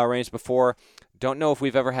 range before. Don't know if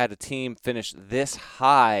we've ever had a team finish this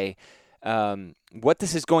high. What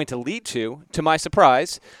this is going to lead to my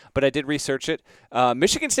surprise, but I did research it.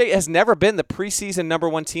 Michigan State has never been the preseason number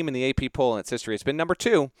one team in the AP poll in its history. It's been number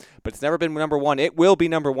two, but it's never been number one. It will be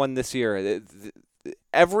number one this year.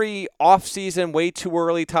 Every offseason, way too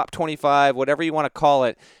early, top 25, whatever you want to call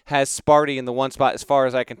it, has Sparty in the one spot as far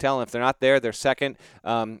as I can tell. And if they're not there, they're second.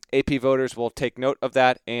 AP voters will take note of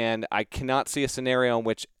that, and I cannot see a scenario in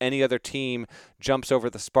which any other team jumps over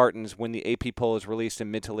the Spartans when the AP poll is released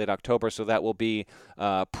in mid to late October. So that will be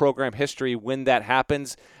program history when that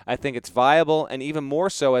happens. I think it's viable, and even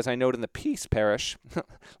more so, as I note in the piece, Parrish,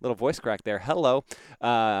 little voice crack there, hello.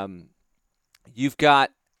 You've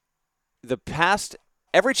got the past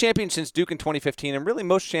every champion since Duke in 2015, and really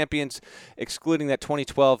most champions, excluding that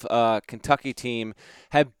 2012 Kentucky team,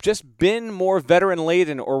 have just been more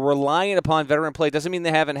veteran-laden or reliant upon veteran play. Doesn't mean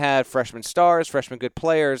they haven't had freshman stars, freshman good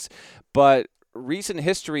players, but recent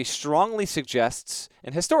history strongly suggests,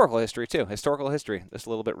 and historical history, just a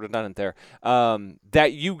little bit redundant there,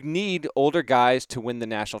 that you need older guys to win the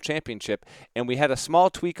national championship. And we had a small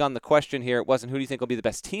tweak on the question here. It wasn't who do you think will be the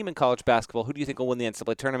best team in college basketball, who do you think will win the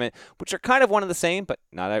NCAA tournament, which are kind of one and the same, but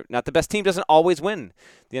not the best team doesn't always win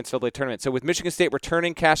the NCAA tournament. So with Michigan State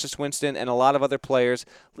returning Cassius Winston and a lot of other players,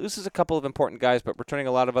 loses a couple of important guys, but returning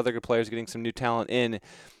a lot of other good players, getting some new talent in,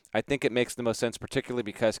 I think it makes the most sense, particularly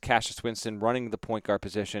because Cassius Winston running the point guard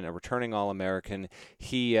position, a returning All-American,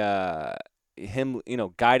 him,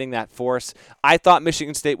 guiding that force. I thought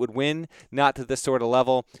Michigan State would win, not to this sort of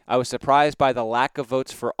level. I was surprised by the lack of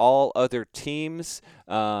votes for all other teams.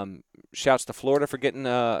 Shouts to Florida for getting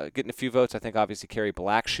a few votes. I think obviously Kerry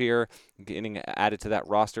Blackshear getting added to that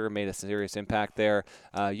roster made a serious impact there.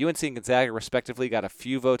 UNC and Gonzaga respectively got a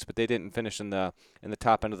few votes, but they didn't finish in the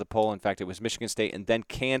top end of the poll. In fact, it was Michigan State and then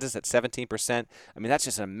Kansas at 17%. I mean, that's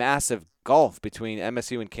just a massive gulf between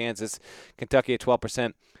MSU and Kansas. Kentucky at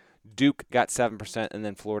 12%. Duke got 7%, and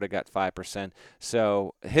then Florida got 5%.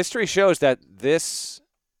 So history shows that this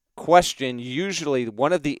question, usually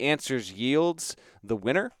one of the answers yields the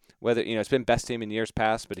winner. Whether, it's been best team in years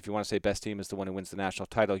past, but if you want to say best team is the one who wins the national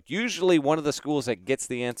title, usually one of the schools that gets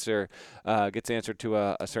the answer, gets answered to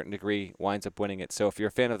a certain degree, winds up winning it. So if you're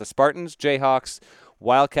a fan of the Spartans, Jayhawks,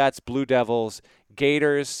 Wildcats, Blue Devils,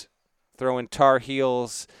 Gators, throw in Tar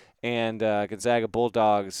Heels, and Gonzaga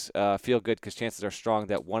Bulldogs, feel good because chances are strong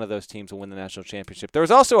that one of those teams will win the national championship. There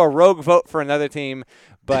was also a rogue vote for another team,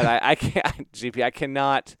 but I can't, GP, I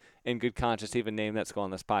cannot in good conscience even name that school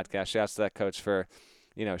on this podcast. Shouts to that coach for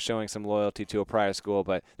showing some loyalty to a prior school.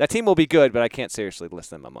 But that team will be good, but I can't seriously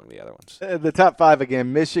list them among the other ones. The top five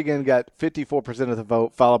again, Michigan got 54% of the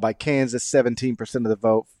vote, followed by Kansas, 17% of the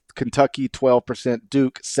vote, Kentucky, 12%,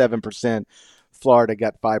 Duke, 7%, Florida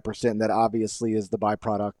got 5%. And that obviously is the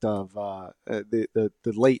byproduct of the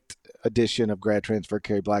late addition of grad transfer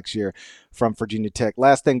Kerry Blackshear from Virginia Tech.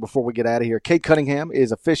 Last thing before we get out of here, Cade Cunningham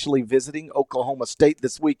is officially visiting Oklahoma State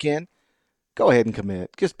this weekend. Go ahead and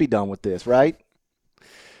commit. Just be done with this, right?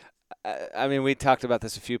 I mean, we talked about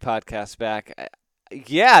this a few podcasts back.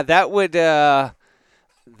 Yeah, that would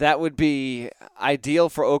be ideal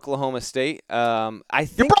for Oklahoma State. I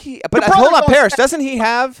think hold on, Parrish, doesn't he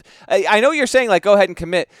have? I know you're saying go ahead and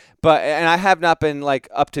commit, and I have not been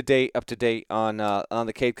up to date on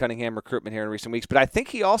the Cade Cunningham recruitment here in recent weeks. But I think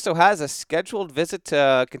he also has a scheduled visit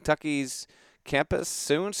to Kentucky's campus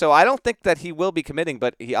soon, so I don't think that he will be committing,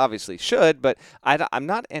 but he obviously should. But I'm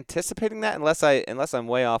not anticipating that unless I'm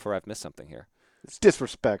way off or I've missed something here. It's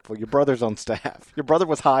disrespectful. Your brother's on staff. Your brother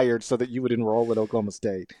was hired so that you would enroll at Oklahoma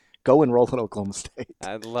State. Go enroll at Oklahoma State.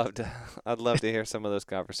 I'd love to hear some of those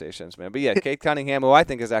conversations, man. But yeah, Cade Cunningham, who I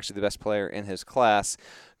think is actually the best player in his class,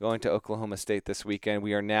 going to Oklahoma State this weekend.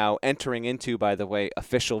 We are now entering into, by the way,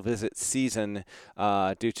 official visit season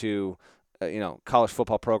due to college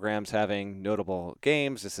football programs having notable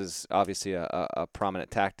games. This is obviously a prominent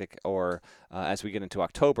tactic, or as we get into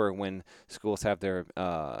October when schools have their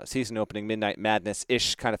season opening Midnight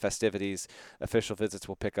Madness-ish kind of festivities, official visits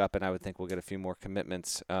will pick up, and I would think we'll get a few more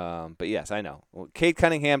commitments. But yes, I know. Cade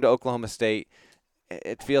Cunningham to Oklahoma State,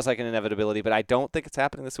 it feels like an inevitability, but I don't think it's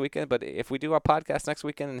happening this weekend. But if we do our podcast next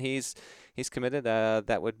weekend and he's committed,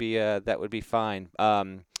 that would be fine.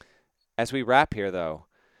 As we wrap here, though,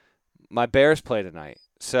 my Bears play tonight,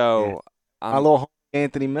 so my little homeboy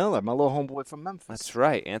Anthony Miller, my little homeboy from Memphis. That's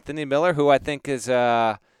right, Anthony Miller, who I think is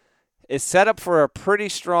set up for a pretty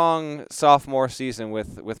strong sophomore season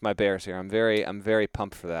with my Bears here. I'm very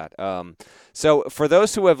pumped for that. So for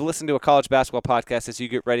those who have listened to a college basketball podcast as you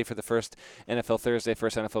get ready for the first NFL Thursday,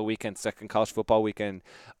 first NFL weekend, second college football weekend,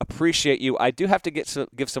 appreciate you. I do have to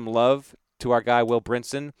give some love to our guy Will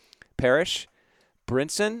Brinson, Parrish.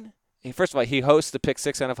 Brinson. First of all, he hosts the Pick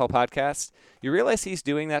 6 NFL podcast. You realize he's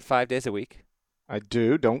doing that 5 days a week? I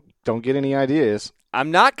do. Don't get any ideas. I'm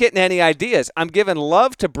not getting any ideas. I'm giving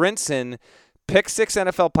love to Brinson, Pick 6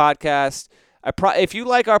 NFL podcast. If you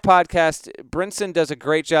like our podcast, Brinson does a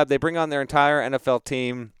great job. They bring on their entire NFL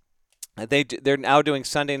team. They're now doing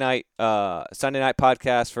Sunday night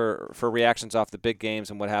podcast for reactions off the big games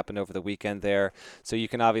and what happened over the weekend there. So you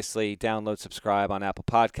can obviously download, subscribe on Apple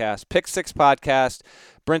Podcasts. Pick 6 podcast.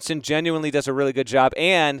 Brinson genuinely does a really good job,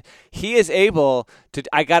 and he is able to.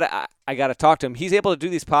 I gotta talk to him. He's able to do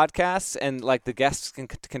these podcasts, and the guests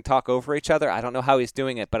can talk over each other. I don't know how he's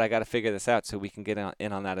doing it, but I got to figure this out so we can get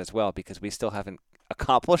in on that as well, because we still haven't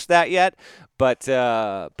accomplished that yet. But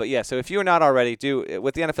yeah. So if you're not already,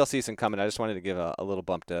 with the NFL season coming, I just wanted to give a little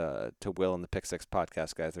bump to Will and the Pick 6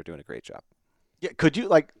 podcast guys. They're doing a great job. Yeah. Could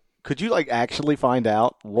you actually find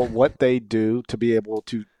out what they do to be able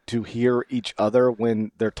to hear each other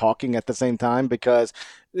when they're talking at the same time? Because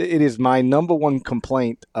it is my number one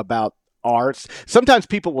complaint about arts. Sometimes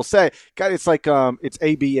people will say, God, it's like it's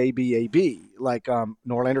A-B, A-B, A-B. Like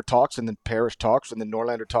Norlander talks and then Parrish talks and then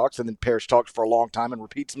Norlander talks and then Parrish talks for a long time and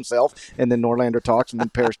repeats himself and then Norlander talks and then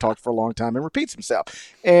Parrish talks for a long time and repeats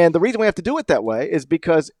himself. And the reason we have to do it that way is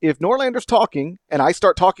because if Norlander's talking and I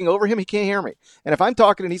start talking over him, he can't hear me. And if I'm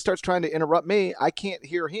talking and he starts trying to interrupt me, I can't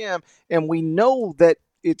hear him. And we know that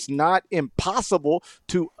it's not impossible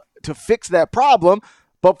to fix that problem.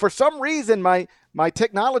 But for some reason, my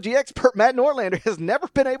technology expert, Matt Norlander, has never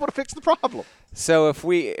been able to fix the problem. So if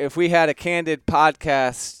we had a candid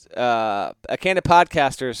podcasters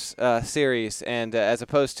series, and as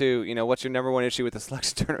opposed to what's your number one issue with the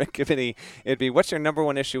selection tournament committee, it'd be what's your number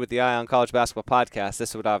one issue with the Eye on College Basketball podcast.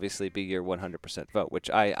 This would obviously be your 100% vote, which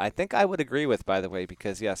I think I would agree with, by the way,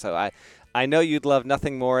 because so I know you'd love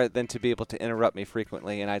nothing more than to be able to interrupt me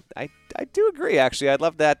frequently, and I do agree, actually. I'd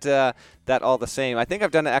love that all the same. I think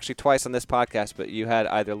I've done it actually twice on this podcast, but you had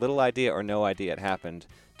either little idea or no idea it happened.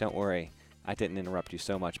 Don't worry. I didn't interrupt you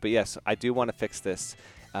so much. But, yes, I do want to fix this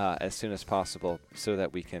as soon as possible so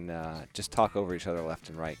that we can just talk over each other left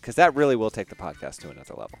and right, because that really will take the podcast to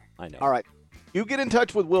another level. I know. All right. You get in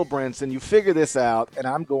touch with Will Brinson, you figure this out, and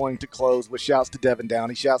I'm going to close with shouts to Devin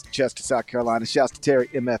Downey, shouts to Chester, South Carolina, shouts to Terry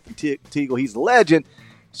M.F. and Teagle. He's a legend.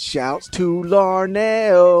 Shouts to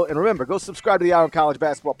Larnell. And remember, go subscribe to the Eye on College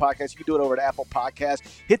Basketball Podcast. You can do it over at Apple Podcasts.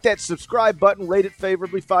 Hit that subscribe button, rate it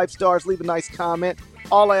favorably, 5 stars, leave a nice comment.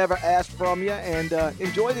 All I ever ask from you. And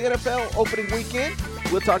enjoy the NFL opening weekend.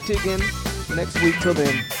 We'll talk to you again next week. Till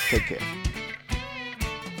then, take care.